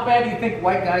 how bad do you think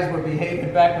white guys were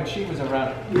behaving back when she was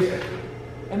around? Yeah.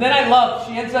 And then I love,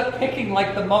 she ends up picking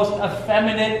like the most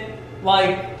effeminate,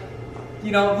 like,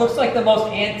 you know, looks like the most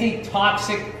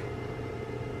anti-toxic,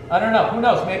 I don't know, who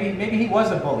knows, maybe he was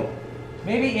a bully.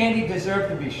 Maybe Andy deserved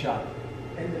to be shot.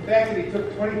 And the fact that he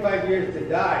took 25 years to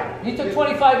die. He took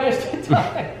 25 years to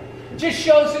die. Just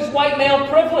shows his white male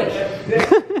privilege.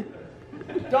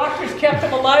 Doctors kept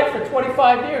him alive for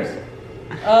 25 years.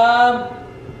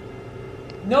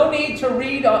 No need to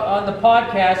read on the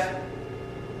podcast.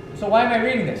 So why am I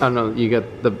reading this? I don't know. You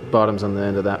got the bottoms on the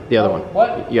end of that. The other one.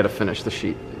 What? You got to finish the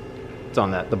sheet. It's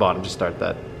on that. The bottom. Just start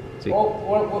that. See? Oh,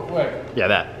 where? Yeah,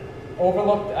 that.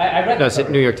 Overlooked. I read. No, it's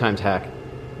New York Times hack.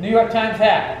 New York Times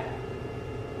hack.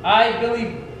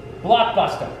 Billy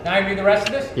Blockbuster. Now I read the rest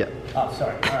of this? Yeah. Oh,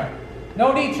 sorry. All right.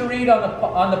 No need to read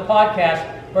on the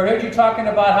podcast, but I heard you talking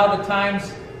about how the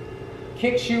Times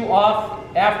kicks you off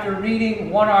after reading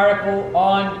one article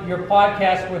on your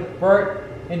podcast with Bert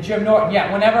and Jim Norton.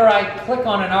 Yeah, whenever I click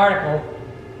on an article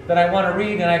that I want to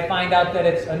read and I find out that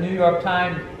it's a New York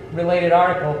Times related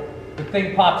article, the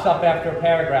thing pops up after a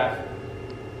paragraph,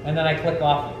 and then I click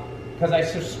off it. Because I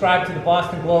subscribe to the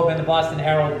Boston Globe and the Boston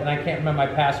Herald, and I can't remember my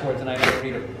passwords, and I never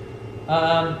read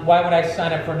them. Why would I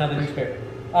sign up for another newspaper?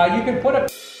 You can put a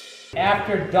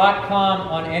after.com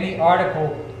on any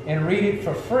article and read it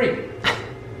for free.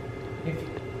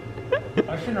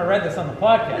 I shouldn't have read this on the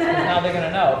podcast, because now they're going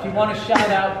to know. If you want to shout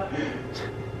out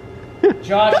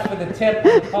Josh for the tip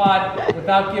on the pod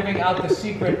without giving out the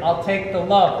secret, I'll take the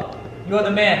love. You're the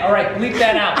man. All right, bleep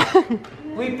that out.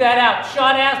 Bleep that out.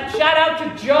 Shout out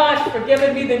to Josh for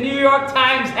giving me the New York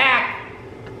Times hack.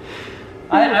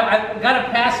 I've got to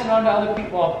pass it on to other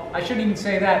people. Well, I shouldn't even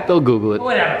say that. They'll Google it.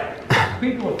 Whatever.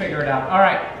 People will figure it out. All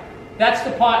right. That's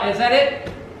the pod. Is that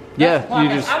it? Yeah. You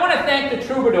just... I want to thank the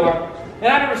Troubadour. And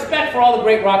out of respect for all the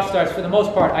great rock stars, for the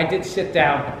most part, I did sit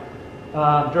down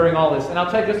during all this. And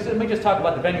I'll tell you, let me just talk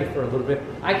about the venue for a little bit.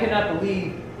 I cannot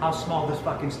believe how small this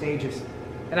fucking stage is.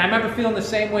 And I remember feeling the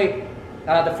same way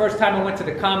the first time I went to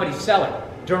the Comedy Cellar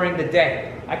during the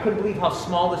day. I couldn't believe how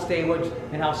small the stage was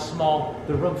and how small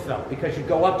the room felt, because you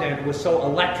go up there and it was so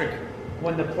electric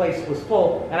when the place was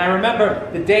full. And I remember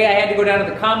the day I had to go down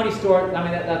to the Comedy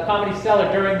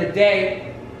Cellar during the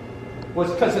day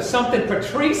was because of something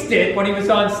Patrice did when he was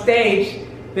on stage,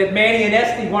 that Manny and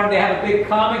Esty wanted to have a big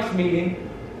comics meeting,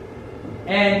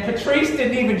 and Patrice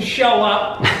didn't even show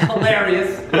up.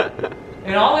 Hilarious.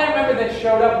 And all I remember that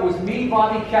showed up was me,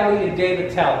 Bobby Kelly, and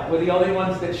David Tell were the only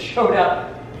ones that showed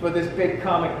up for this big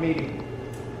comic meeting,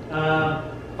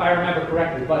 if I remember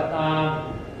correctly. But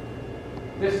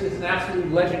this is an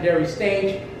absolutely legendary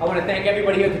stage. I want to thank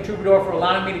everybody here at the Troubadour for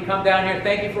allowing me to come down here.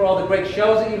 Thank you for all the great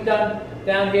shows that you've done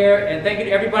down here. And thank you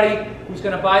to everybody who's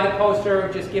going to buy the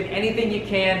poster. Just give anything you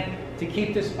can to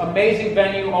keep this amazing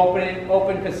venue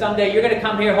open, because someday you're going to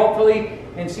come here, hopefully,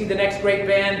 and see the next great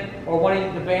band, or one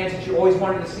of the bands that you always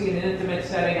wanted to see in an intimate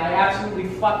setting. I absolutely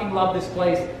fucking love this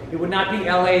place. It would not be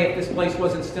LA if this place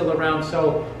wasn't still around.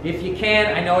 So if you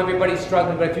can, I know everybody's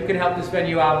struggling, but if you can help this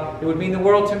venue out, it would mean the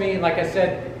world to me. And like I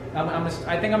said,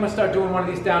 I think I'm going to start doing one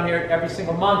of these down here every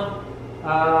single month.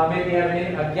 Maybe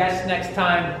having a guest next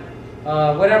time.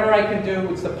 Whatever I can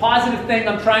do. It's the positive thing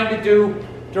I'm trying to do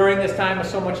during this time of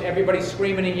so much everybody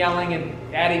screaming and yelling and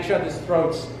at each other's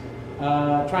throats.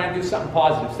 Trying to do something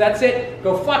positive. So that's it.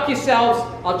 Go fuck yourselves.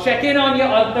 I'll check in on you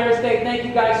on Thursday. Thank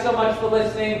you guys so much for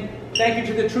listening. Thank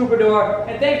you to the Troubadour.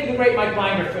 And thank you to the great Mike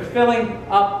Binder for filling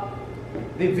up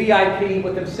the VIP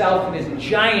with himself and his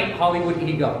giant Hollywood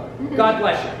ego. God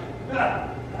bless you.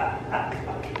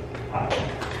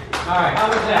 All right, how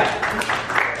was that?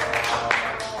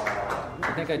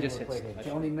 I think I just hit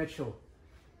Joni Mitchell,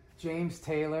 James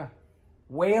Taylor,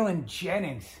 Waylon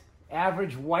Jennings,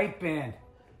 Average White Band.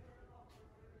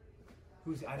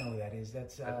 I know who that is.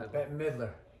 That's Bette Midler,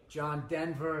 John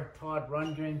Denver, Todd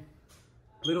Rundgren,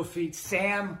 Little Feat,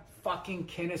 Sam fucking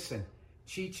Kinison,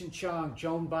 Cheech and Chong,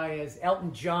 Joan Baez,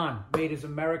 Elton John made his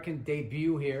American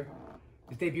debut here.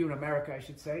 His debut in America, I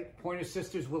should say. Pointer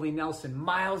Sisters, Willie Nelson,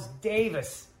 Miles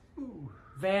Davis,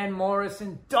 Van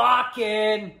Morrison,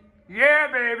 Dawkins,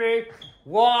 yeah baby,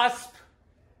 Wasp,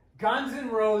 Guns N'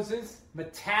 Roses,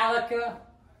 Metallica,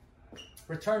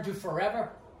 Return to Forever.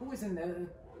 Who was in there?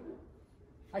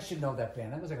 I should know that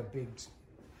band. That was like a big.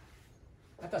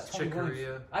 I thought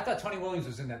Tony Williams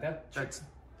was in that.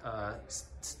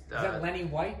 Is that Lenny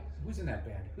White? Who's in that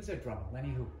band? Who's that drummer?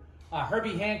 Lenny who?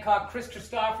 Herbie Hancock, Chris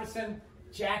Christopherson,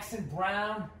 Jackson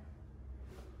Brown.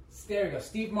 There you go.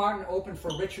 Steve Martin opened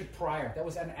for Richard Pryor. That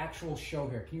was an actual show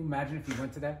here. Can you imagine if you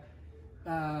went to that?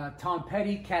 Tom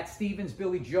Petty, Cat Stevens,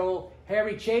 Billy Joel,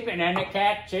 Harry Chapin, and the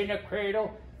Cat's in the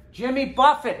Cradle. Jimmy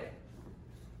Buffett.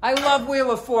 I love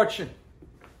Wheel of Fortune.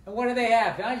 And what do they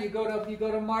have? Huh? You go to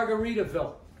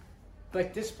Margaritaville.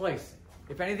 Like this place.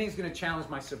 If anything's going to challenge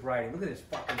my sobriety, look at this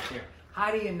fucking chair. How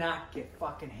do you not get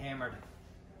fucking hammered?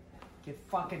 Get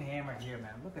fucking hammered here,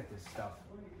 man. Look at this stuff.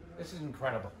 This is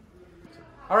incredible.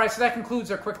 All right, so that concludes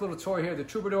our quick little tour here at the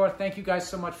Troubadour. Thank you guys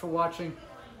so much for watching.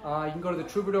 You can go to the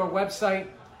Troubadour website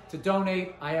to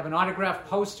donate. I have an autographed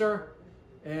poster.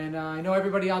 And I know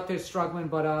everybody out there is struggling,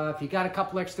 but if you got a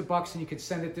couple extra bucks and you could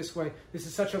send it this way, this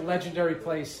is such a legendary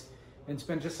place. And it's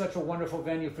been just such a wonderful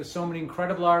venue for so many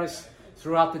incredible artists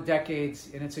throughout the decades.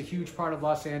 And it's a huge part of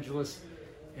Los Angeles.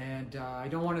 And I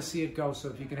don't want to see it go. So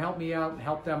if you can help me out and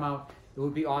help them out, it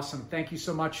would be awesome. Thank you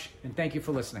so much. And thank you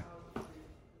for listening.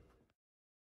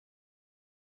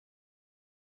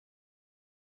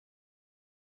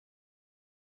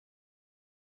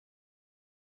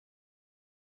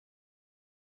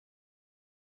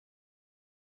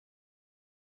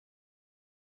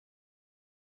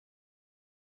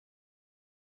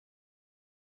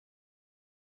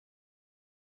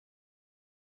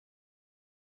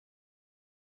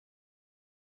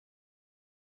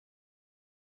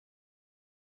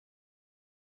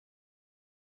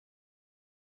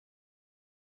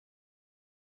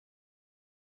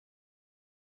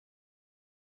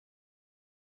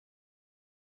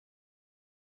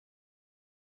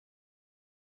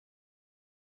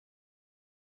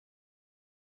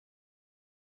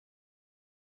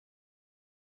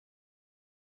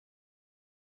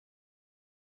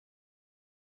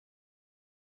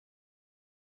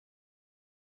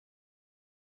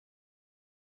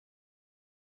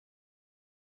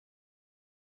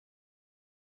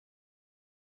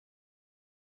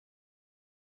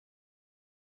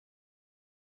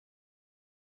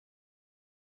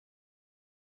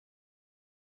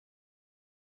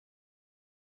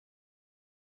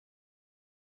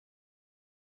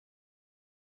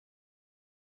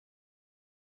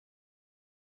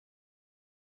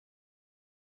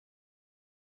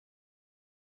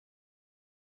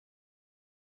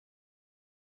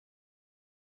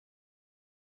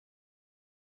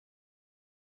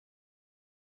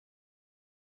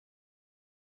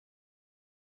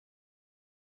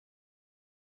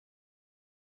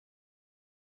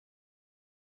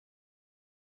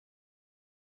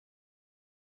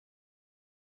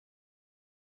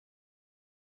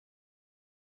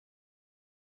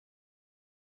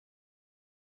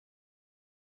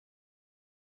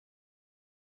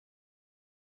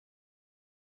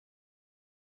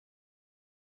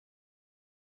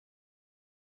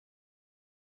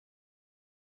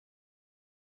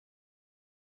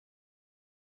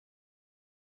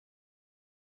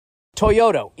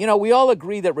 Toyota. You know, we all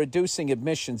agree that reducing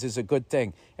emissions is a good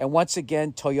thing. And once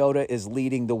again, Toyota is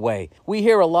leading the way. We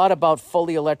hear a lot about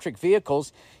fully electric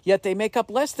vehicles, yet they make up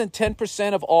less than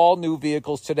 10% of all new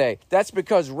vehicles today. That's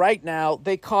because right now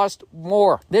they cost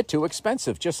more. They're too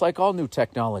expensive, just like all new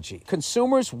technology.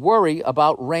 Consumers worry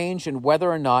about range and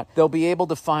whether or not they'll be able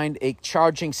to find a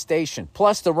charging station.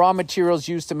 Plus, the raw materials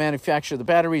used to manufacture the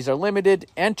batteries are limited.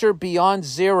 Enter Beyond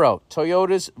Zero,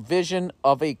 Toyota's vision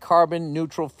of a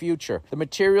carbon-neutral future. The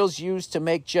materials used to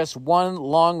make just one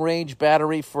long-range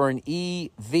battery for an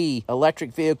EV,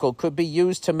 electric vehicle, could be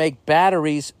used to make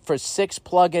batteries for 6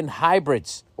 plug-in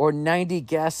hybrids or 90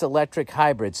 gas-electric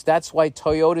hybrids. That's why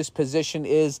Toyota's position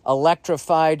is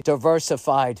electrified,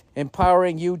 diversified,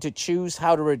 empowering you to choose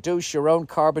how to reduce your own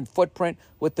carbon footprint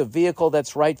with the vehicle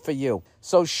that's right for you.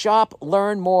 So shop,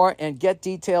 learn more, and get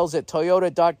details at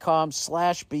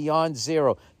toyota.com/beyond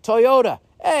zero. Toyota,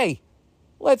 hey,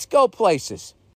 let's go places.